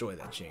 destroy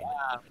that chain.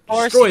 Of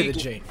course Destroy you the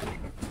do. chain.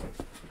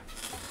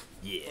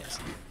 Yeah.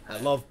 I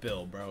love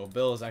Bill, bro.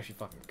 Bill is actually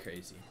fucking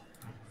crazy.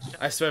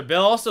 I swear,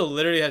 Bill also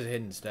literally has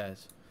hidden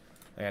stats.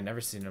 Like, I've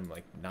never seen him,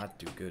 like, not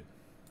do good.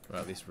 Or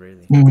at least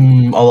rarely.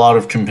 A lot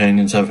of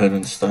companions have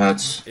hidden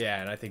stats.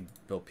 Yeah, and I think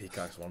Bill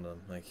Peacock's one of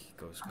them. Like, he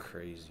goes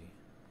crazy.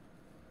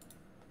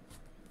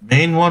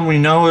 Main one we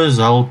know is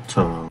El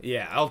Toro.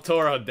 Yeah, El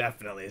Toro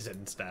definitely has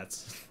hidden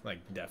stats. Like,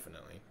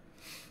 definitely.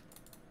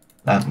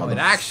 That But motherfucker.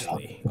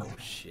 actually, oh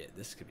shit,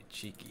 this could be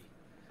cheeky.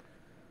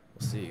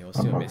 We'll see. We'll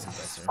see what Mason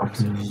does. I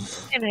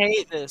fucking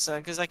hate this,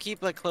 because I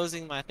keep like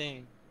closing my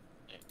thing.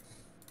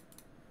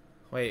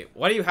 Wait,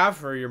 what do you have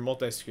for your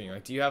multi-screen?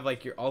 Like, do you have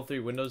like your all three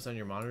windows on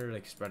your monitor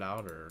like spread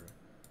out, or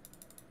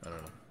I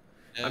don't know.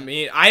 Yeah. I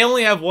mean, I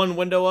only have one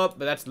window up,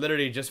 but that's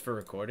literally just for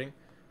recording,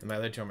 and my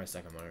other two are my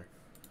second monitor.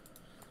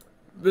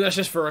 But that's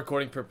just for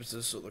recording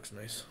purposes, so it looks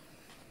nice.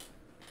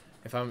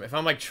 If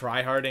I'm like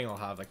try-harding, I'll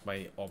have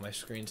like all my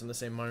screens on the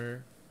same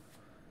monitor,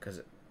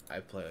 because I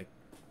play like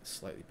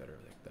slightly better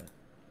like that.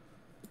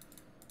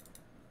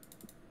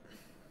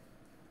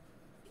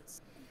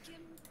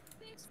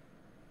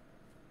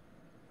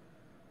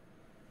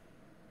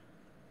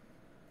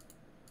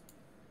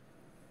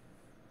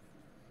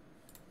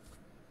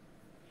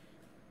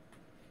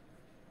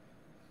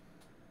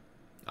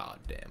 Oh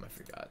damn, I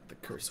forgot. The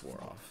curse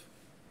wore off.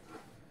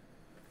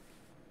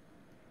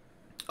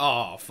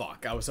 Oh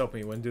fuck, I was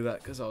hoping you wouldn't do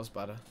that because I was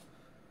about to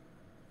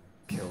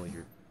kill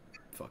your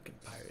fucking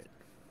pirate.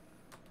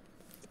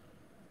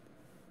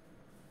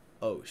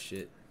 Oh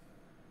shit.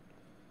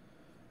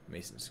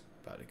 Mason's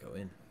about to go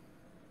in.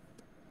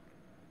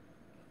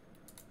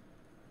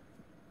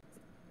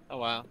 Oh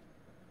wow.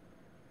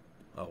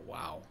 Oh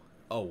wow.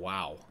 Oh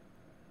wow.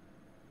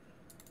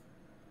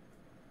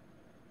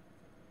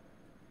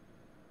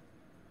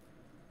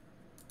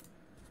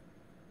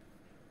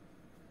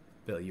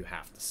 Bill, you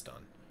have to stun.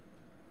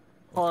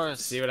 Of course.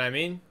 See what I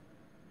mean?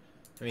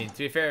 I mean, to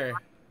be fair,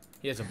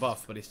 he has a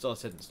buff, but he still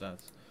has hidden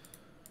stats.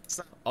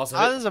 Also,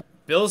 How does a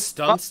Bill's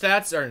stun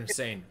stats are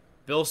insane.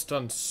 Bill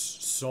stuns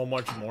so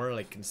much more,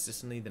 like,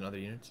 consistently than other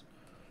units.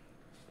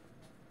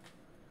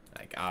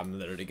 Like, I'm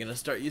literally gonna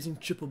start using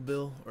triple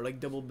Bill, or, like,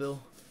 double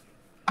Bill.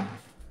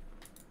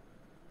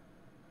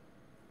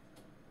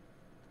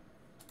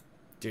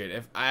 Dude,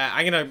 if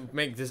I'm gonna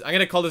make this, I'm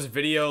gonna call this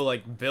video,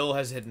 like, Bill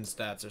has hidden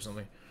stats or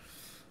something.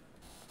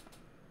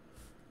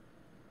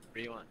 What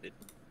do you want, dude?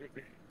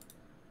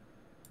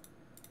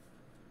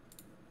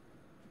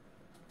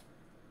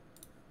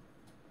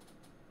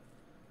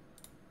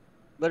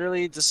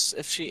 Literally, just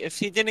if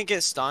he didn't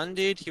get stunned,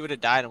 dude, he would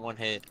have died in one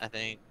hit. I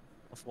think,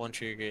 with one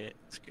trigger hit.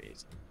 It's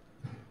crazy.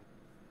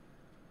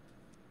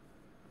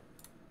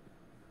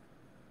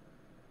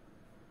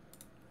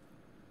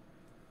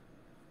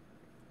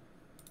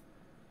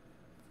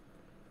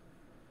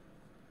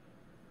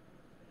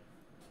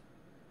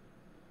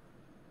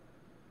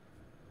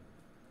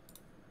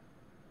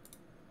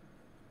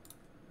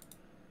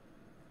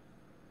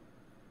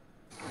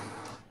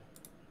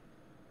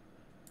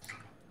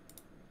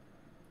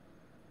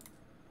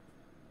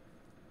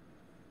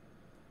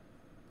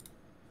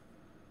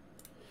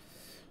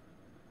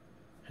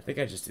 I think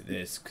I just did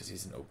this because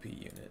he's an OP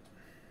unit.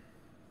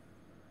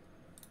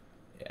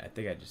 Yeah, I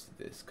think I just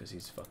did this because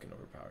he's fucking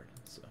overpowered,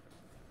 so.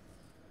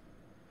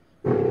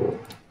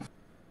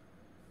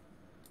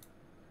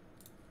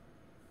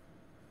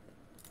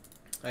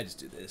 I just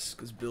do this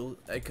because Bill,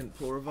 I couldn't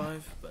pull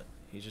revive, but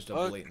he's just a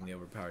Fuck. blatantly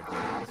overpowered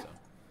dude, so.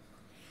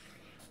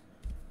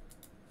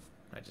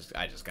 I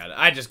just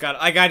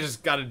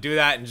gotta do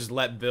that and just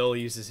let Bill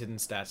use his hidden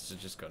stats to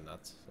just go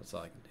nuts. That's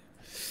all I can do.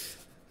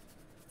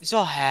 You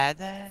still had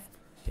that?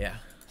 Yeah,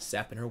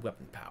 sapping her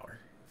weapon power.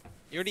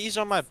 You already used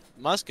on my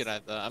musket, I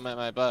thought. I'm at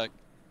my bug.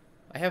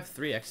 I have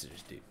 3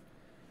 extras, dude.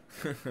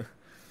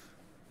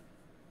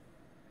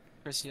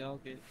 Chrissy, all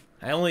good.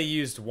 I only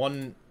used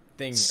one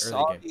thing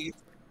early game. Sorry.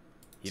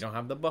 You don't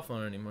have the buff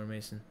on anymore,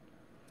 Mason.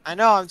 I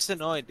know, I'm just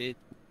annoyed, dude.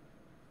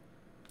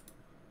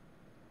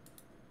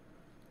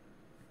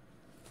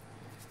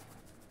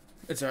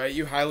 It's alright,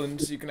 you Highland,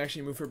 so you can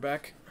actually move her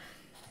back.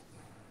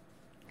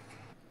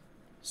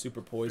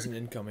 Super poison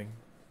incoming.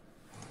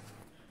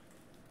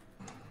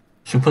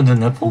 Super the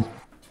nipple?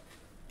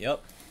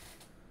 Yep.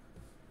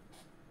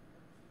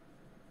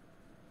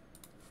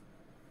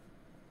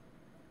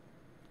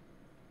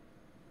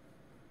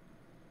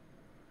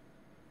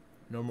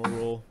 Normal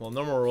roll. Well,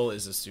 normal roll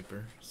is a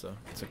super, so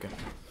it's okay.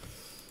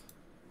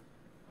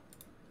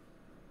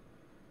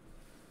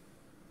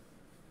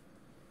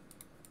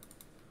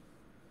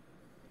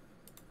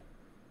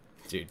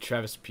 Dude,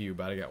 Travis Pugh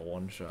about to get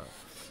one shot.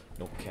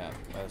 No cap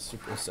by a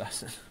super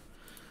assassin.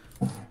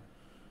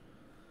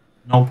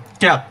 No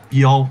cap,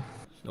 yo.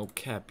 No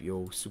cap,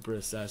 yo. Super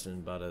assassin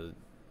about to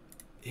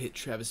hit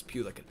Travis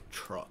Pugh like a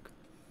truck.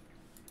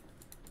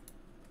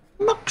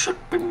 Muck should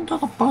bring to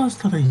the bars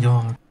to the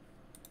yard.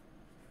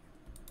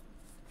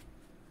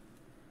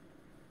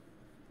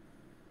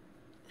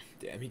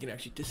 Damn, he can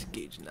actually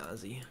disengage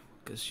Nazi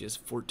because she has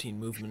 14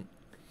 movement.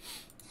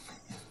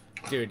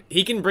 Dude,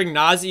 he can bring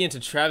Nazi into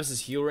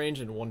Travis's heal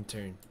range in 1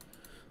 turn.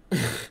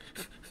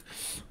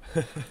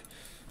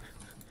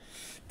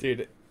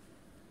 Dude,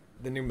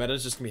 the new meta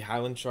is just gonna be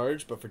Highland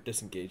Charge, but for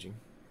disengaging.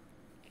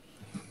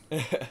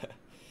 That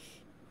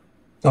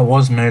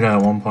was meta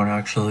at one point,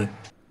 actually.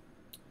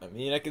 I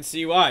mean, I can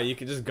see why. You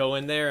could just go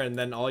in there and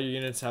then all your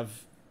units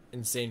have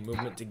insane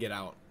movement to get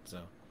out.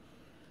 So,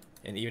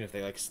 and even if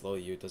they like slow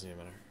you, it doesn't even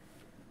matter.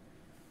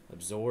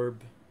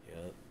 Absorb.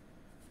 Yep.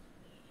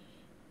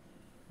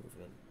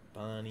 Moving on.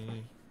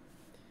 Bonnie.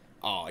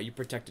 Oh, you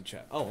protected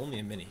trap. Oh, only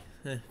a mini.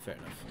 Fair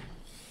enough.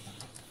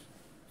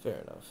 Fair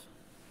enough.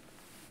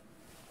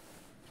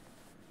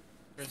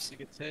 Chrissy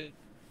gets hit.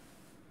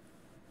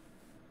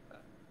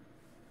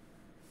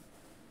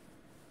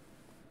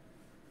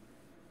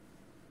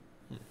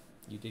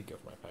 You did go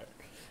for my pirate.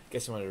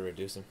 Guess you wanted to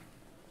reduce him.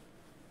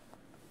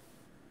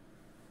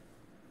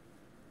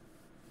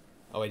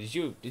 Oh wait, did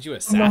you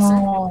assassin?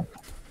 No.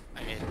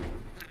 I mean,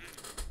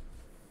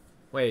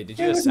 Wait, did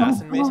you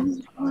assassin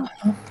Mason?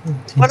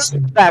 what is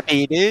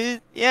happy,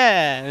 dude?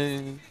 Yeah.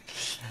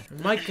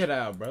 Mic cut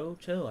out, bro.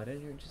 Chill. I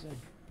didn't hear what you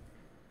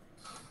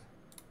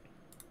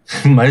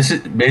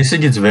said.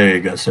 Basic gets very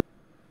aggressive.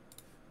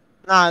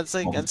 Nah, it's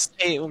like I just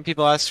hate when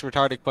people ask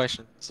retarded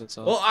questions. That's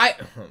all. Well,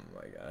 oh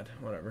my god,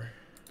 whatever.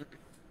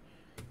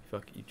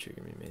 Fuck, you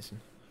trigger me, Mason.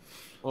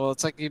 Well,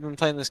 it's like you've been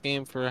playing this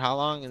game for how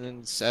long, and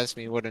then just ask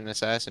me what an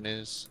assassin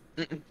is.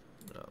 Oh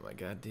my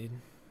god, dude.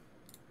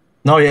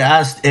 No, you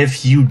asked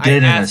if you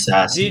did an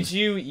assassin. Did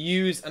you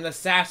use an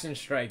assassin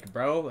strike,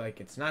 bro? Like,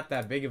 it's not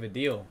that big of a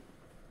deal.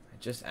 I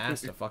just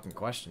asked a fucking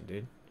question,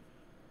 dude.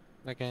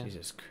 Okay.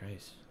 Jesus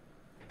Christ.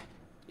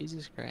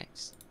 Jesus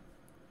Christ.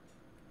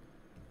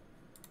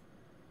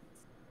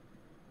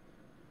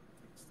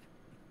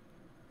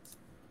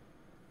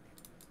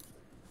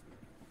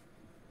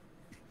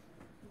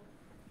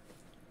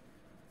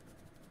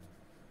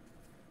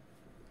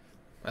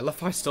 I love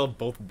how I still have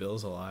both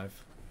Bills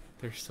alive.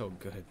 They're so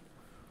good.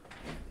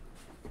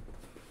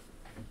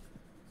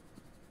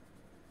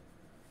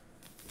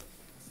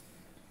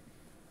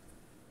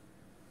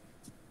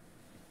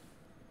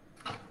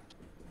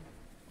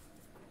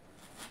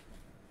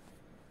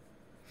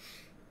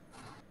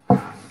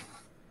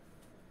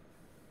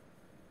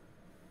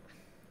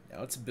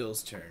 Now it's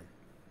Bill's turn.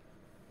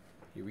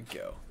 Here we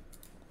go.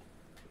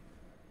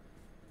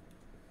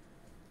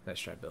 Nice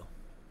try, Bill.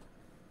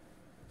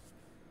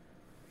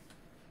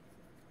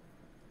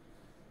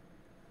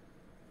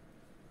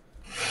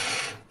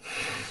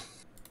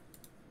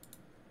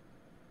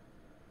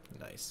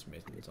 Nice.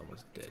 Mason's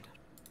almost dead.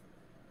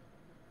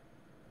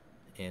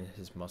 And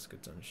his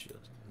musket's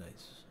unshielded.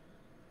 Nice.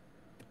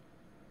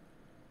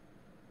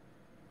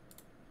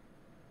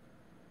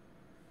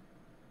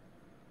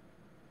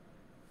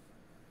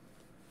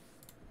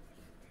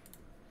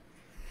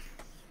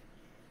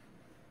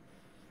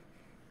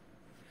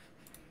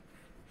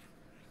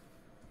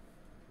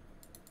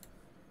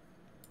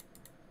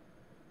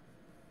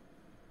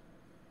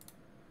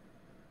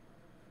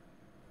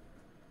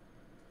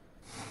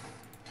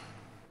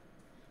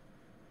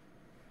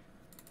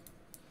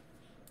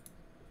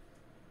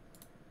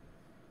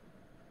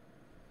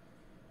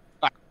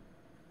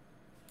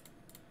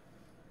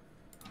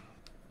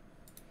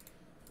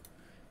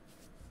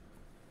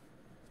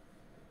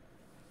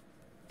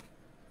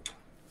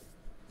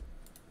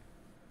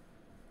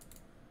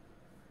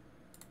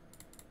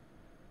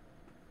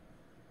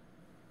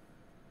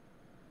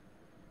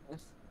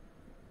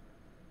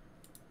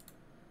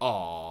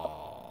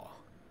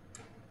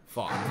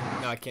 Fuck.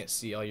 Now I can't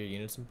see all your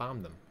units and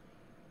bomb them.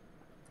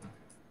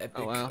 Epic.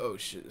 Oh, wow. Oh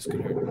shit, this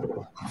could hurt.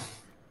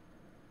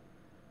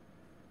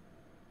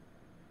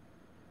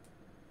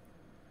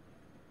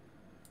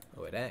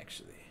 Oh, it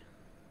actually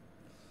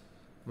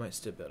might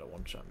still be able to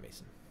one-shot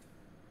Mason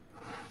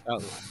That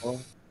was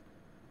cool.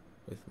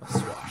 with my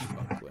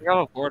swashbuckler. I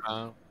got a 4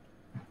 now.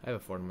 I have a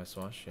 4 in my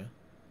swash, yeah.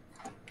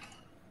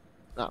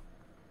 No.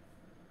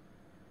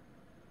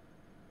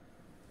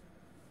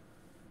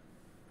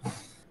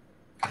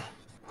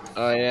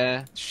 Oh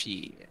yeah.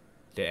 Shit.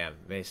 Damn,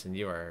 Mason,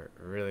 you are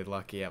really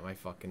lucky at my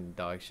fucking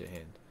dog shit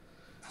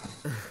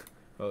hand.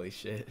 Holy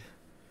shit.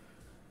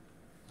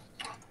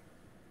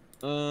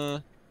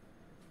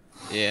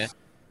 Yeah.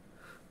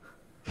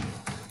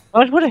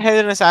 What would a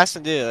hidden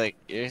assassin do? Like,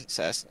 you're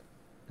assassin.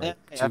 Like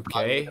Yeah,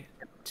 2K?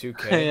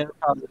 2K? Yeah,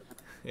 probably.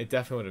 It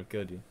definitely would have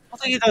killed you. I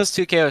think he does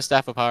 2K with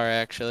Staff of Power,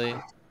 actually.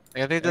 Like,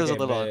 I think there's a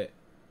little... but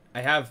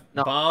I have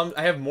No. bombed.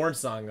 I have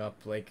Mornsong up.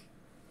 Like,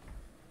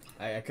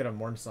 I could have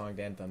Mornsonged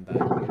and done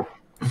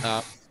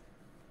that.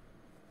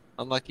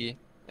 Unlucky,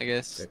 I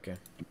guess. It's okay.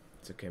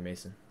 It's okay,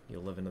 Mason.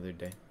 You'll live another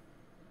day.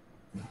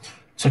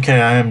 It's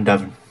okay, I am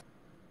Devin.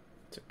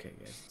 It's okay,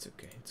 guys. It's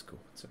okay. It's cool.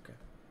 It's okay.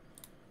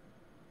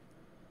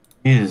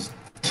 He is.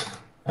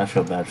 I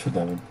feel bad for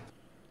Devin.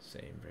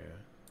 Same, bro.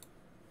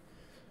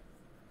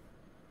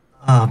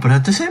 But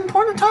at the same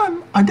point in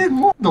time, I did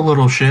want the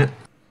little shit.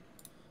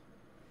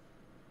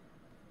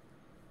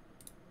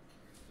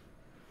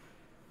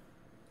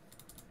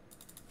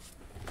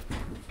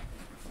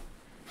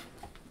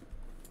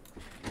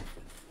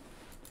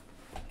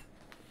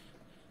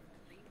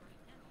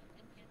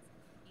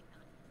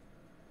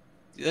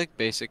 Do you like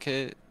basic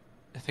hit?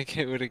 I think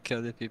it would have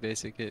killed if you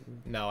basic hit.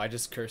 No, I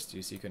just cursed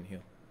you so you couldn't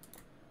heal.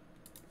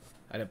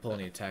 I didn't pull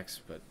any attacks,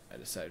 but I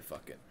decided,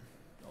 fuck it.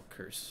 I'll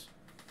curse.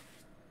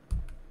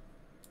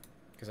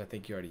 Because I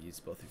think you already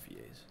used both your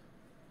VAs.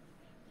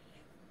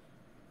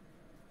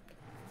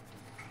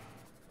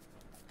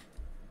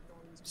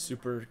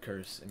 Super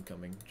curse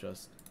incoming,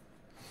 just.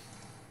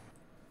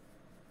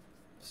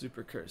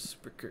 Super curse,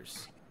 super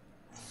curse.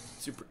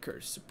 Super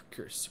curse, super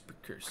curse, super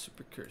curse,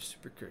 super curse,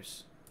 super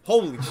curse.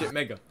 Holy shit,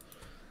 mega.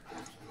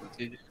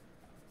 Dude.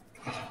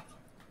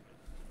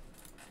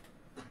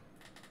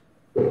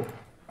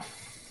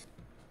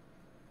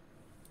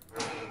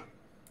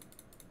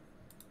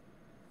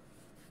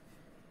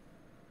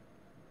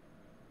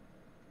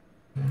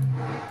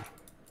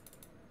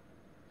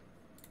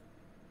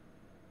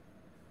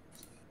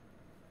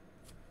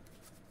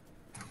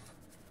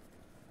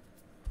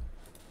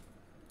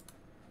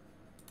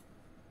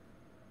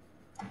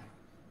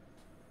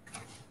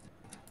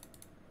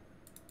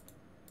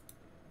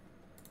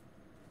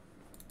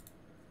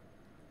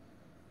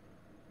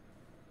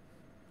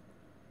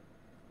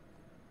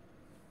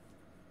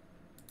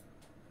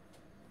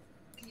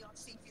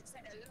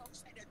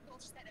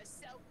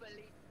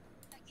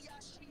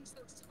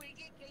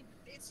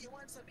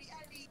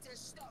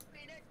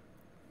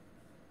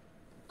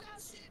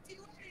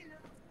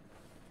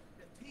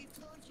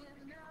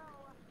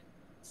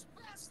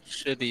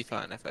 Should be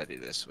fine if I do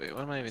this. Wait,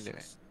 what am I even doing?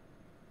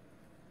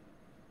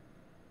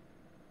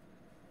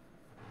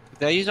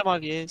 Did I use up my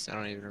VAs? I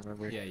don't even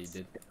remember. Yeah, you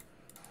did.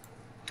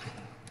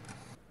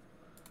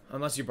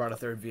 Unless you brought a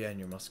third VA in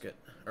your musket.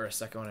 Or a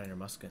second one in your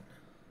musket.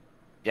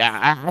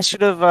 Yeah, I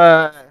should have,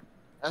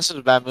 this was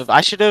a bad move.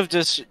 I should have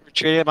just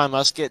retreated my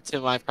musket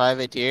to my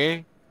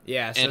privateer.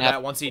 Yeah, so And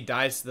that once he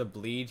dies to the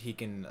bleed, he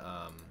can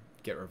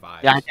get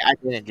revived. Yeah, I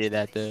didn't do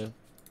that, though.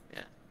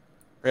 Yeah.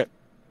 Rip.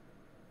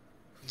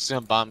 He's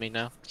gonna bomb me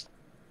now.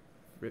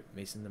 Rip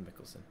Mason the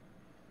Mickelson.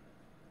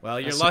 Well,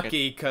 you're That's okay.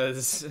 lucky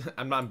because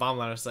I'm not in bomb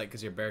line of sight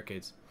because you're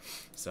barricades.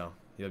 So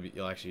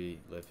you'll actually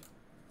live.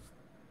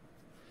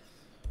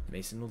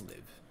 Mason will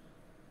live.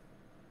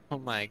 Oh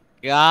my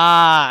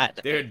god.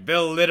 Dude,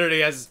 Bill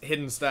literally has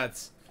hidden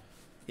stats.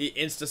 He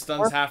insta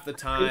stuns half the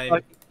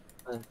time.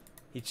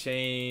 He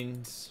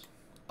chains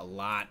a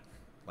lot,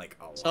 like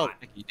a So lot.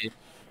 lucky, dude.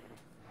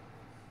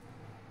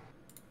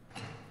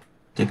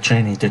 Dick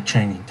Cheney, Dick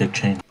Cheney, Dick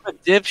Cheney. What a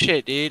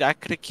dipshit, dude. I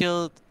could have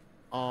killed.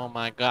 Oh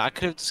my god. I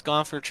could have just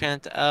gone for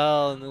Trent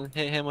L and then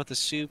hit him with a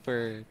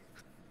super.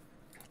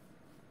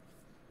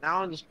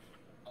 Now I'm just.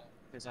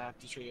 Because I have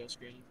to trio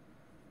screen.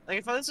 Like,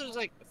 if this was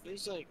like. If it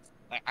was like.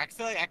 I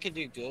feel like I could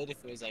do good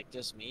if it was like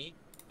just me.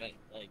 But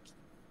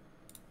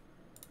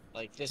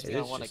like just It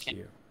because I is want to just count.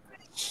 you.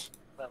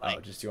 But like.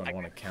 Oh, just you on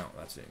one account.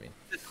 That's what I mean.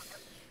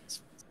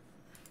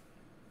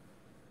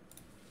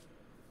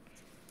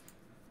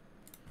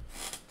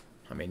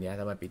 I mean, yeah,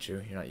 that might be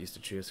true. You're not used to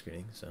trio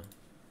screening, so.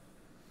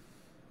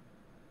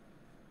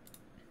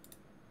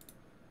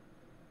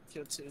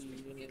 Kill 2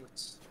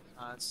 unions.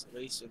 It's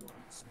wasted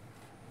ones.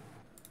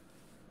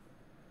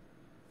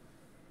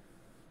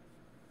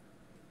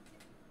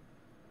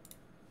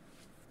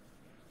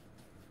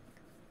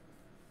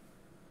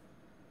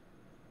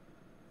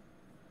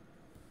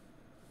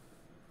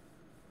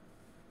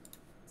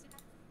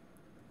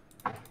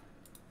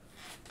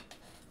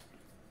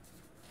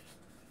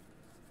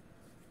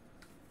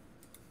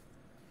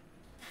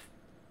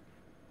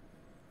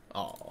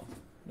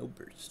 No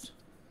burst.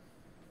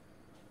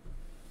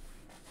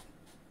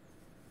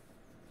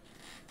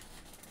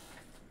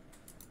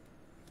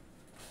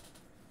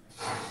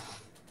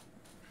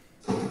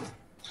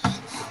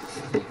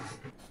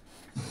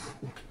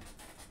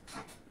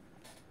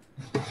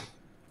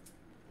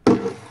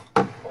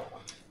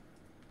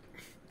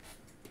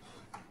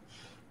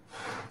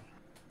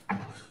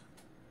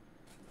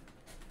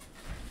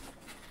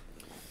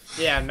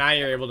 Yeah, now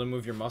you're able to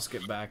move your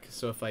musket back,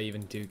 so if I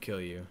even do kill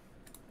you.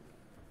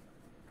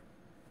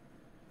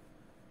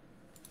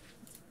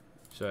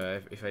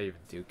 So if I even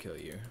do kill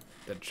you,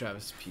 then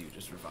Travis Pugh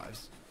just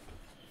revives.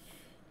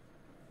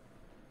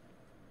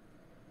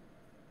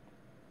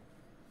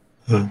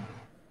 Huh.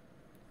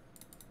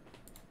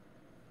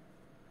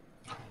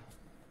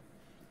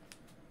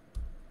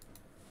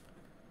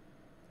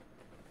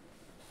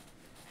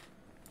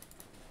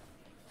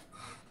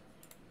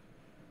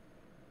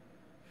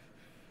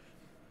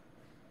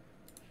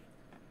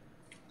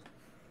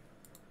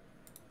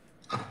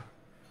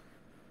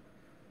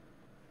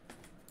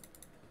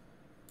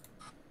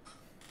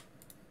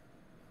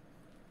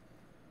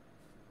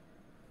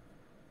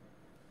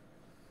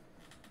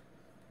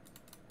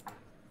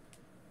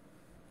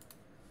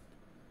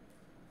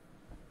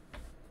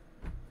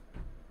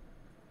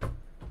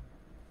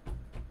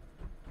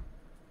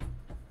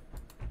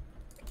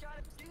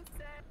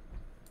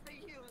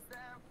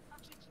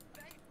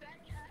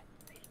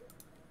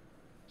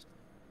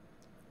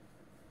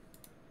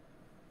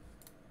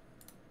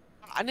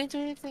 I didn't do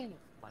anything.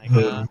 Oh my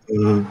god.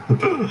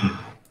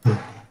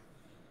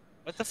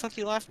 What the fuck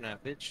you laughing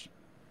at, bitch?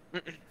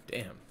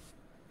 Damn.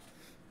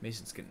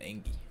 Mason's getting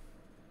angry.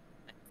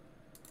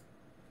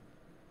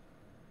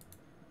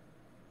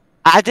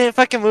 I didn't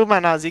fucking move my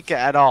Nausicaa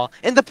at all.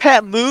 And the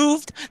pet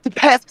moved. The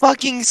pet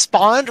fucking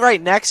spawned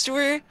right next to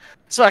her.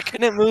 So I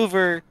couldn't move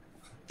her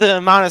the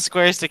amount of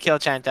squares to kill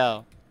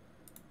Chantel.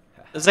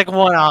 It's like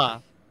one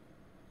off.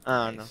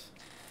 I don't know.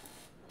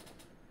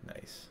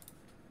 Nice.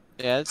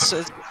 Yeah, it's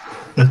laughing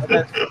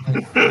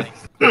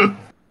at.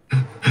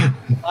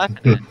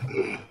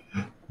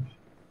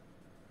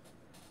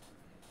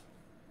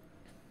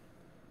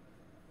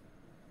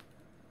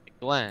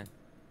 Glenn,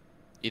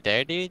 you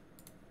there, dude?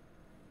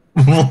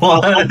 What?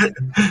 What are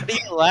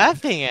you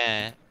laughing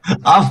at?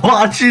 I'm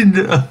watching.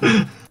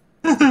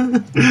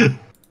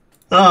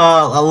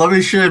 Let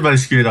me share my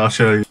screen. I'll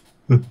show you.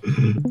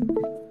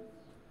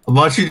 I'm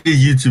watching a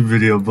YouTube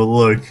video, but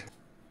look.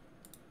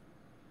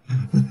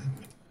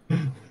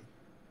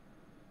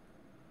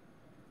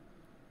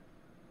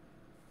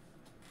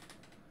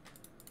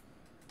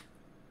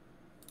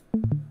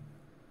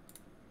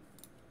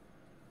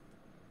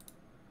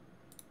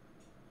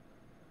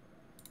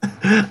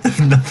 If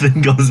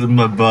nothing goes in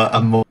my butt,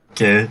 I'm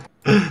okay.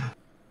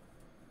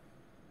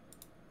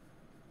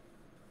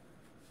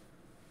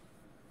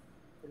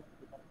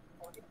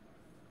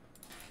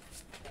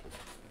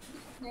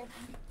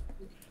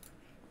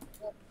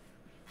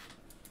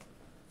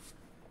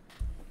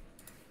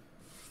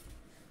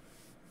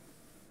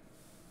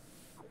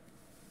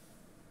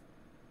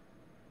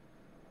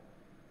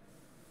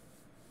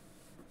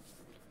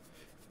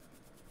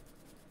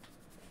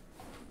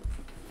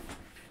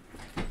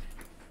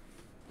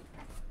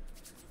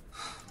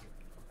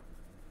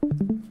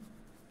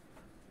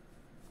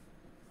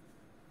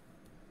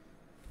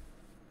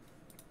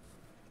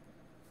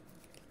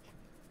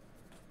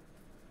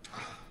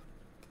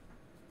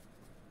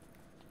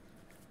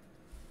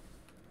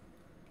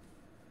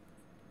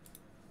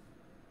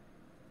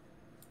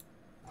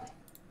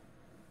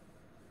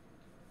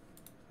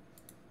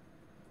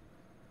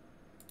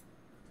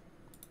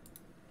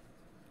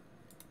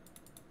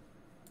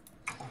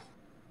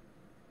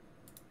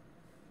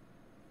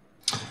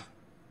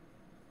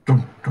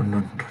 Dun, dun,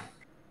 dun, dun.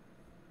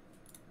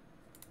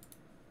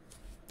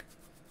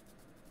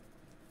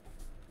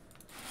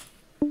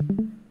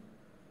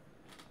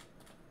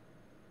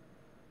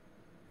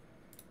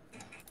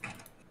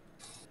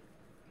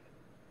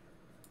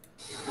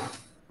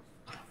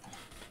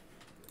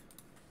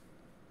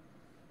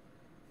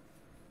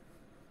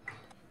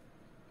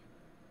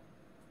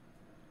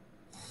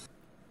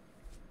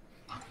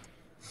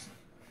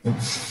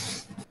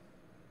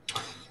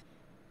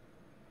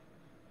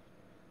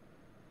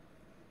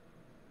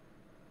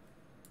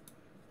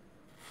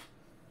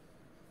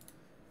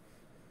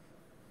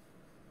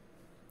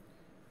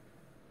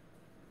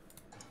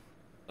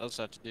 What else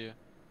I have to do?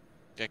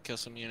 Gotta kill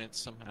some units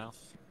somehow.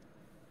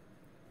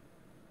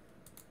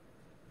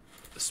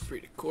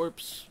 Esprit de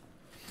corpse.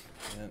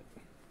 Yeah.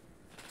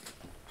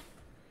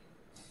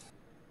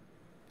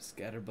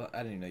 Scatterbutt.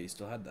 I didn't even know you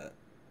still had that.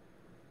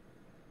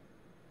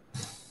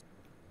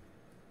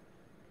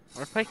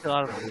 We're fighting a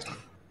lot of them. Can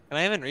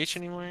I even reach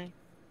anymore?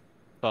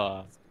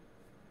 Fuck.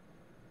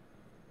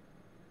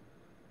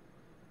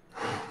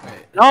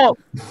 Wait. No!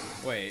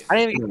 Wait. I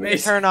didn't even get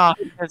Mason. turn off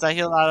because I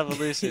healed out of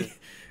elusive.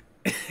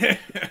 I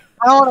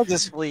want to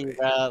just flee,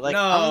 bro. Like,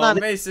 no, I'm not.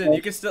 Mason,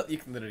 you can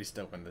literally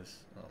still win this.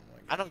 Oh my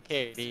god. I don't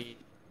care, dude.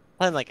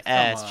 Playing like Come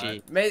ass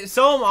on. cheat.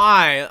 So am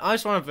I. I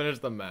just want to finish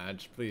the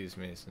match. Please,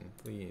 Mason.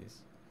 Please.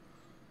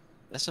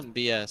 That's some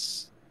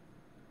BS.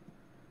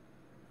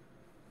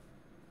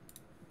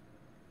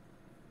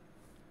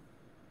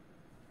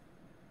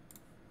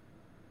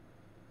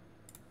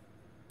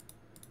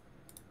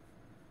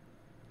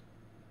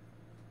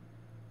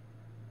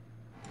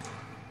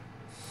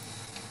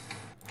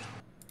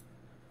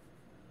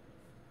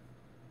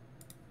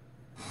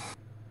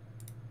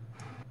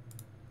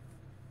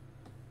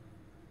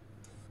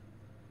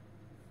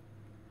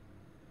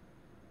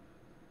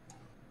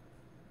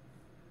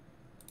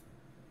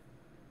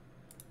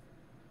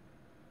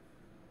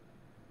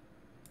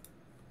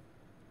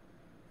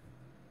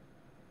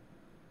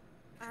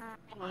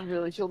 I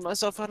really killed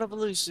myself out of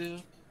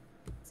elusive.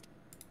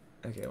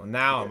 Okay, well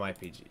now I might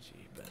be GG,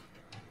 but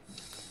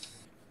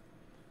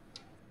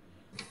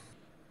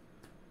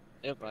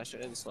Yep, I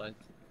should end slide.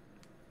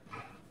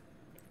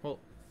 well,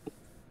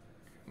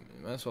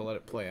 might as well let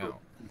it play out.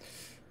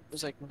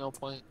 There's like no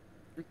point.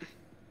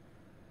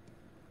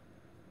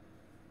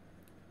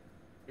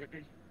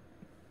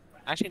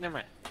 Actually, never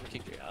mind. Let me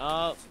kick you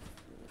up.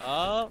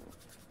 Up.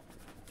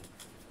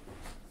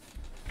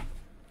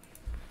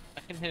 I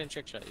can hit and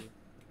trick shot you.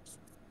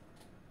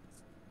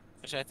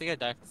 Actually, I think I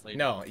died for flavor.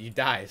 No, you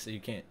die, so you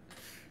can't.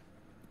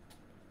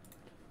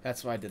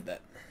 That's why I did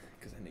that,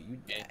 because I knew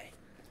you'd die.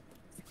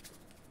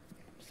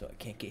 So I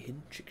can't get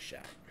hidden trick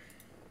shot.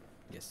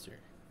 Yes, sir.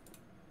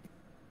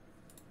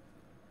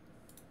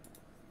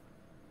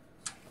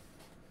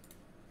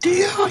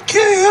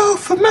 DRKO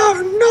from out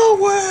of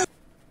nowhere.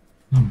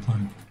 I'm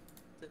playing.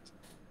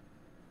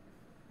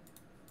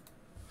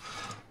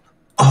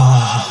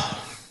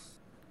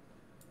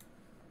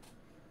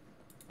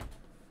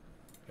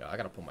 Yo, I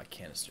gotta pull my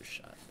canister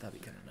shot. That'd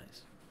be kind of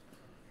nice.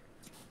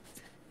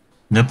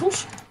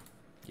 Nipples?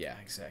 Yeah,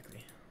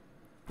 exactly.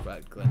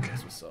 But Glenn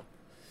knows what's up.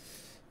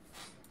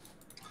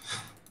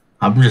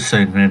 I'm just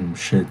saying random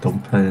shit. Don't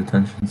pay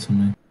attention to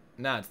me.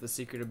 Nah, it's the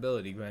secret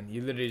ability, Glenn.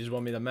 You literally just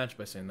won me the match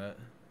by saying that.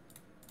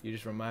 You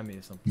just remind me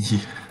of something. Yeah.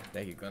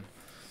 Thank you, Glenn.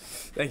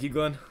 Thank you,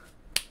 Glenn.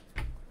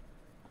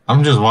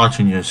 I'm just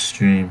watching your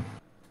stream.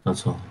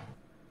 That's all.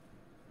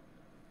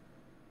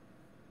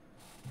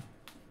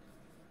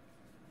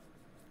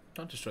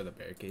 Don't destroy the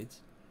barricades.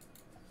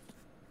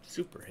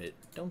 Super hit.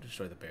 Don't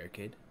destroy the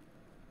barricade.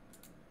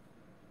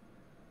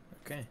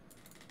 Okay.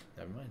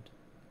 Never mind.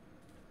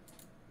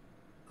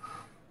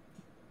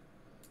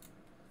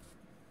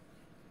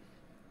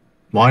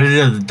 Why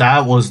did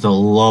that was the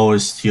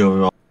lowest tier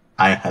roll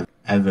I have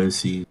ever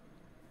seen.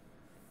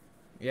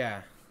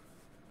 Yeah.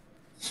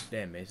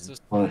 Damn, Mason.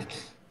 Like,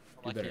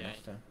 Do better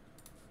next time.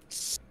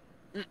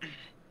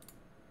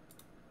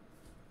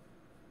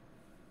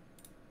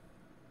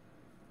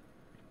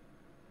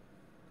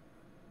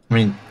 I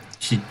mean,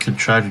 he could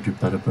try to do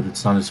better, but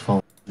it's not his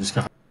fault. He just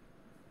got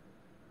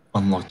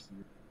unlucky.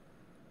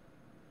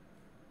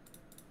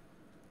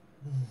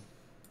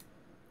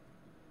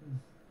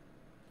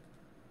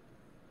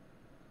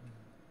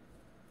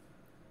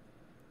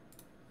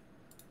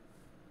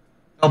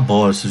 Our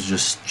boss is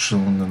just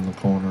chilling in the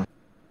corner.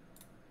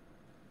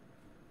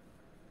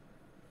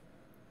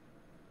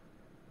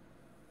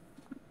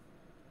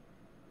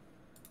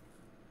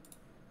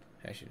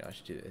 Actually, no, I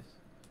should do this.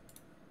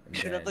 And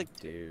Should have, then like-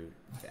 do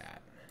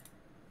that.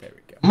 There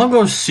we go. I'm gonna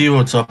go see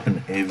what's up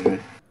in Avery.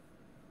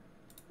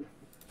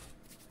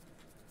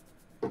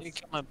 You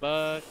kill my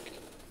buck.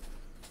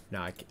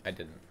 No, I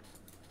didn't.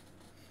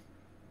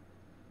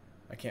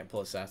 I can't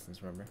pull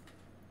assassins, remember?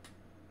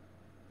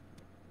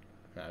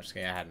 No, I'm just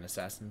kidding. I had an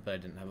assassin, but I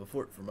didn't have a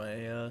fort for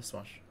my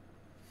swash.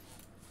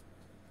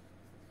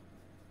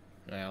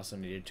 And I also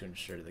needed to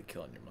ensure the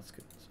kill on your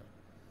musket. So.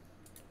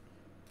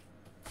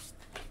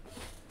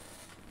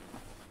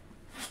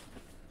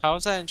 How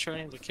was that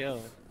ensuring the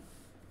kill?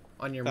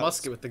 On your That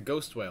musket with the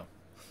ghost whale.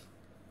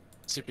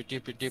 Super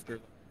duper duper.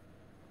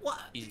 What?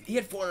 Easy. He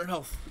had 400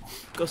 health.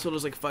 Ghost whale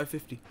was like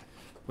 550.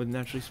 With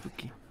naturally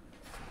spooky.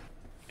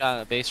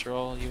 Got a base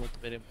roll. You wouldn't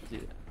have been able to do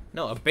that.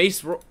 No, a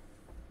base roll.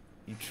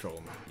 You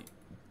troll me.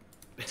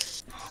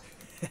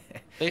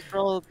 Base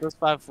roll was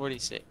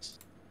 546.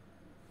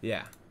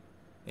 Yeah.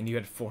 And you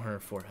had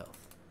 404 health.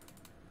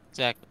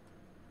 Exactly.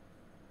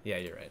 Yeah,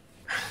 you're right.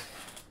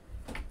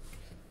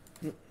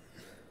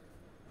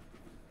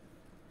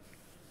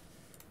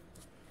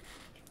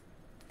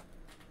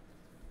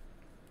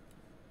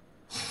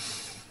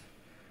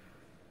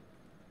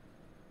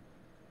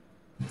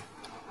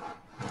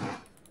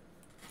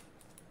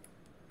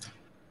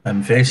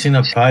 I'm facing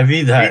a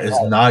private that is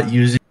not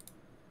using.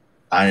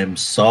 I am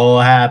so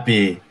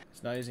happy.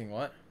 It's not using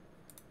what?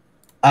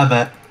 I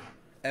bet.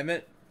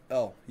 Emmett?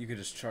 Oh, you could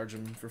just charge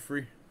him for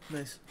free.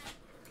 Nice.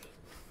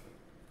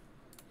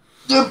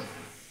 Yep.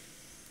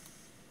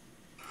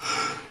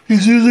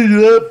 He's using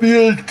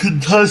Lampion,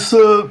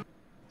 Contessa,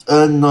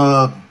 and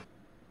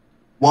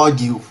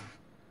Wagyu.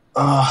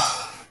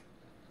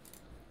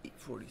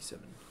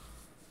 847.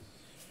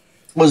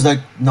 Was that?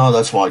 No,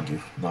 that's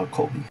Wagyu, not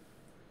Kobe.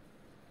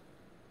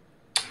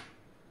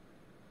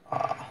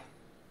 Ha.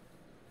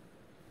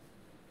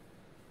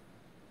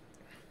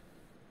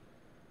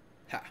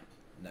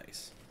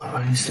 Nice.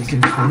 He's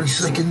thinking 20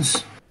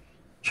 seconds.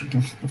 Give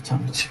me enough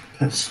time to take a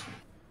piss.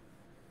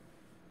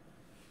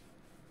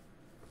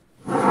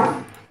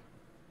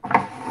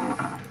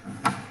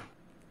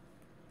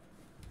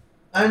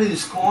 I need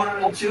this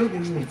corner too.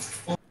 Give me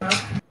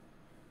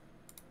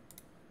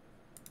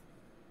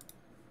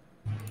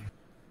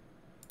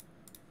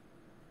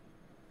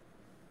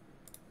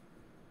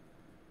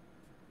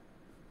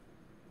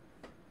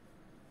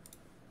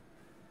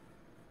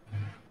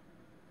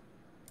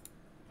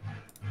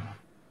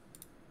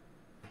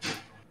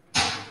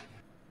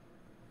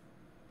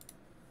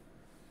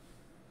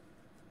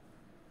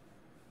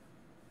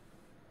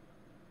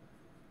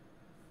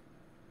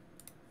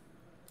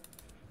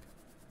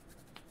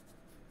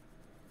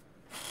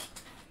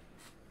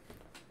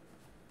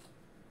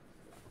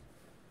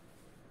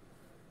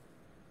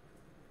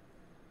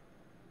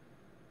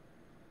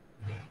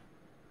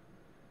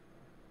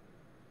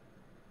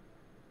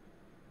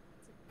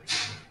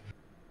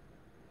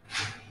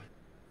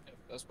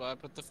That's why I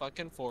put the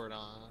fucking fort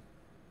on.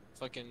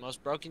 Fucking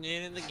most broken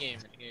unit in the game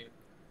right here.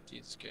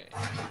 Jesus Christ.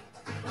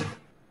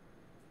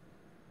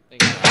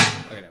 Thank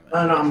God. Okay,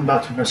 I know I'm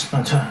about to miss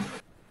my time.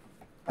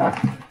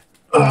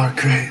 Oh,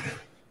 great.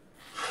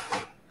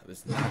 I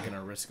was not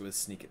gonna risk it with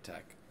sneak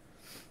attack.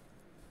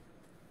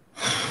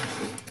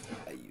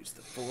 I used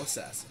the full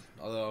assassin.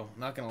 Although,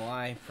 not gonna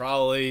lie,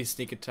 probably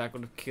sneak attack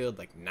would have killed,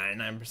 like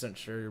 99%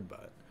 sure,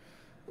 but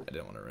I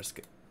didn't want to risk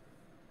it.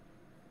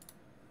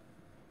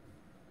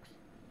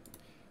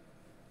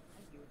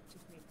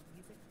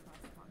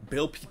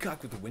 Bill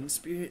Peacock with the Wind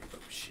Spirit? Oh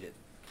shit.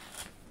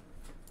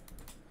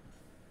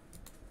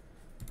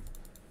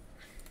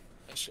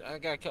 I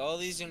got all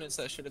these units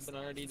that should have been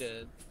already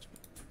dead.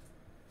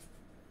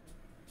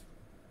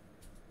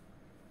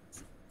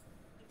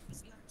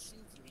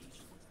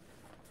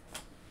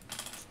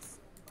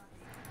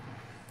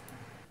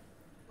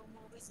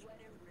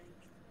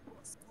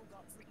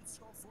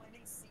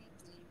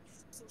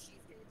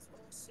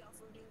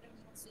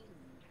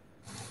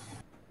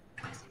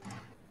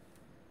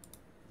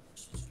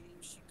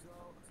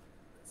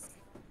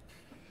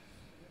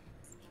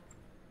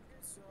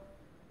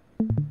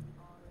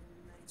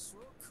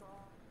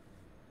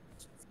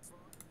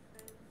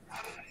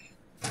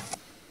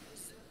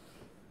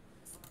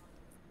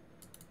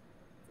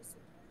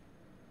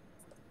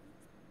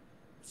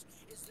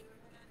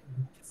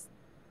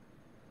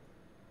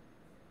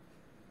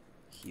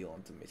 Heal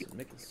onto Mason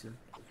Mickelson.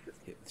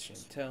 Hit with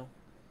Chantel.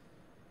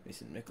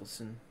 Mason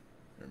Mickelson,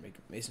 or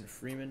Mason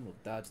Freeman will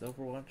dodge the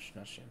Overwatch,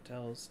 not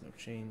Chantel's, no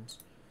chains.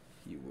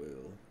 He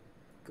will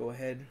go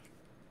ahead,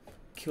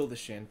 kill the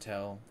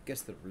Chantel,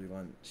 gets the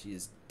relent, she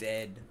is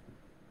dead.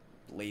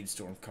 Blade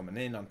Storm coming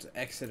in onto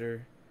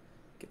Exeter,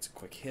 gets a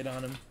quick hit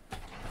on him.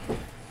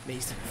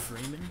 Mason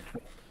Freeman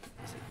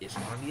is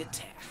on the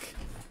attack.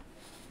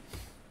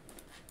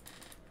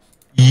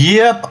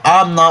 Yep,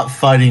 I'm not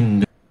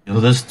fighting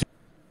this dude.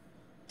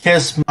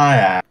 Kiss my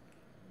ass.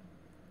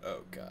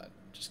 Oh god,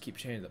 just keep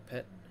chaining the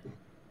pet.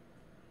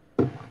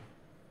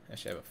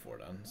 Actually, I have a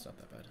fort on, it's not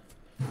that bad.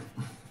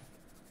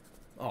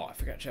 Oh, I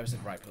forgot Travis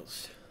had right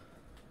post.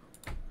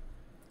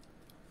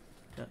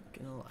 Not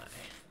gonna lie.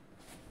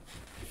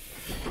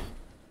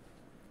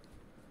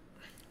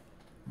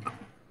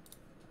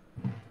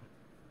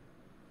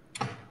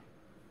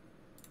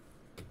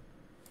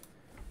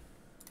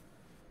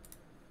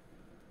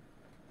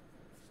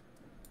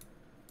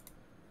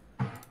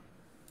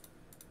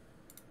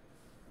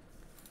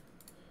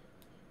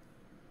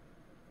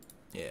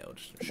 Yeah, I'll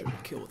just ensure to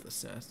kill with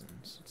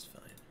assassins. It's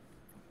fine.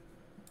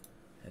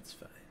 That's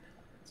fine.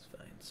 It's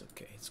fine. It's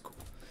okay. It's cool.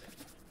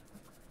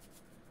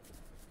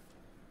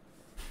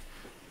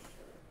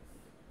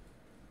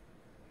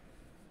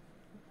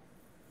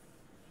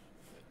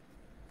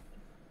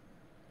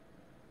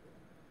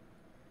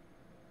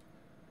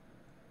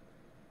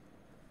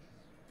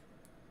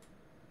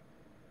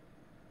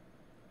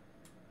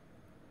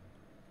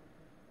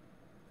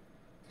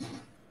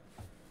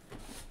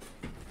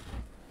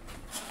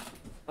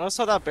 I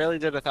also that barely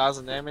did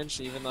 1,000 damage,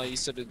 even though you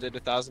said it did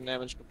 1,000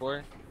 damage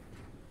before.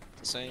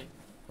 It's the same.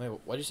 Wait,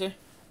 what'd you say?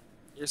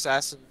 Your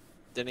assassin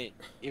didn't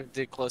even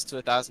did close to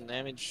 1,000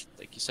 damage,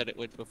 like you said it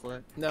would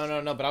before.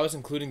 No, but I was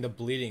including the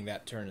bleeding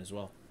that turn as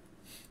well.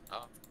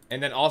 Oh.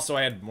 And then also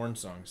I had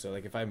Mornsong, so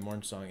like if I had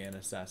Mornsong and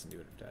Assassin, he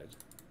would have died.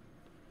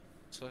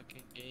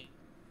 Fucking game.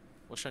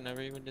 Wish I never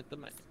even did the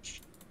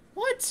match.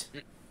 What?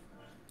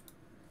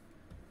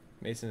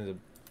 Mason is a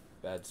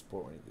bad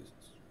sport when he loses.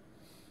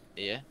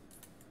 Yeah.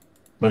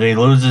 But he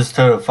loses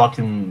to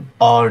fucking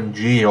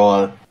RNG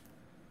or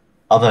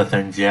other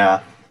things,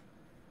 yeah.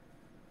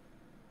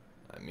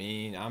 I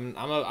mean, I'm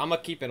gonna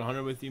keep it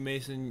 100 with you,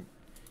 Mason.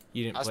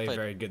 You didn't play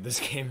very good this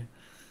game.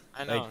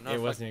 I know. Like, no,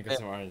 it wasn't even because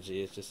of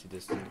RNG. It's just he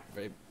just didn't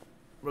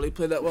really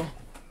play that well.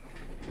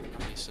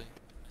 Obviously,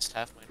 it's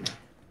half my.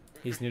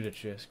 He's new to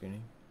trio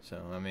screening,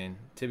 so I mean,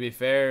 to be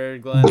fair,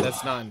 Glenn,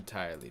 that's not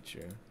entirely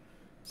true.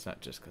 It's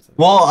not just because of.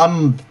 Well,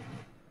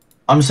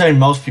 I'm saying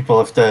most people,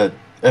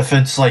 if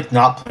it's like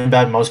not playing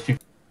bad, most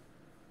people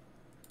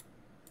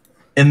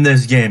in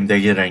this game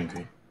they get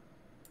angry.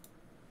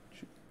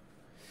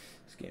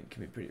 This game can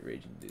can be pretty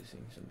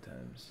rage-inducing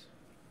sometimes.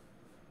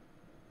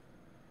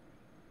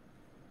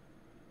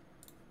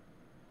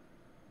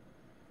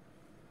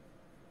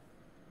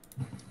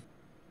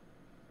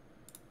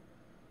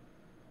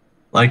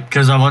 Like,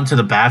 because I went to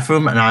the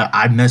bathroom and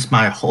I missed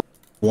my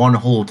one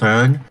whole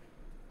turn.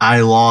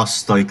 I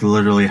lost, like,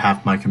 literally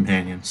half my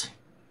companions.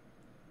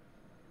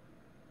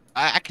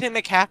 I couldn't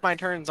make half my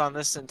turns on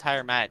this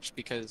entire match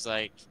because,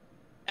 like,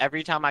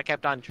 every time I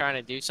kept on trying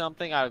to do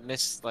something, I would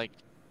miss, like,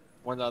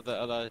 one of the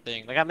other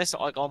thing. Like, I missed,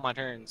 like, all my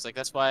turns. Like,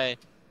 that's why,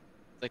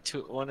 like,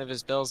 one of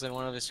his Bills and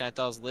one of his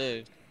Chantels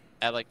lived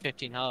at, like,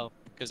 15 health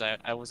because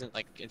I wasn't,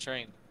 like,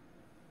 ensuring.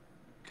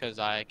 Because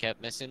I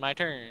kept missing my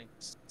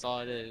turns. That's all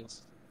it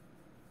is.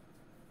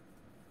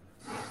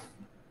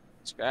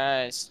 Jesus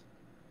Christ.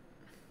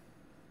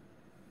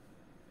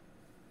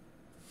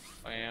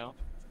 Well.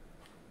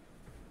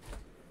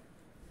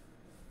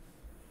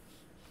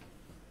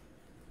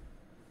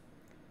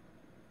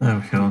 There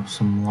we go.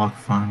 Some luck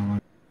finally.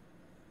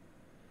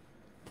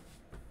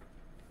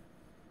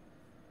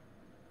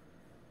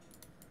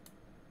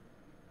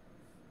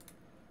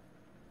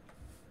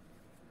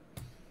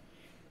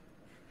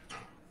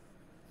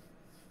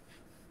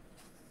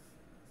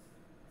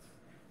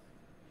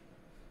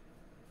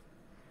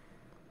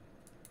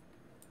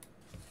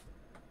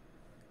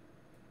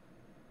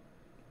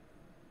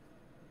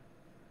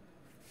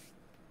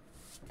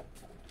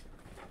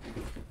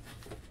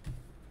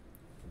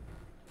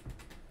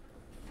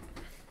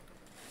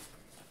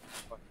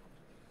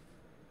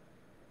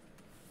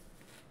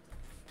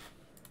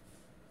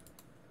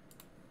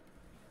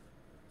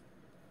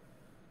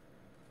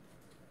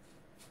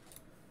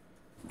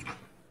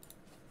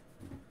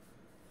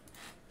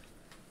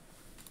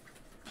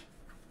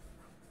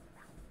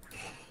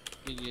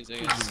 GG's, I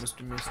Thank guess.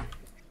 you, Mr.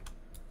 Mason.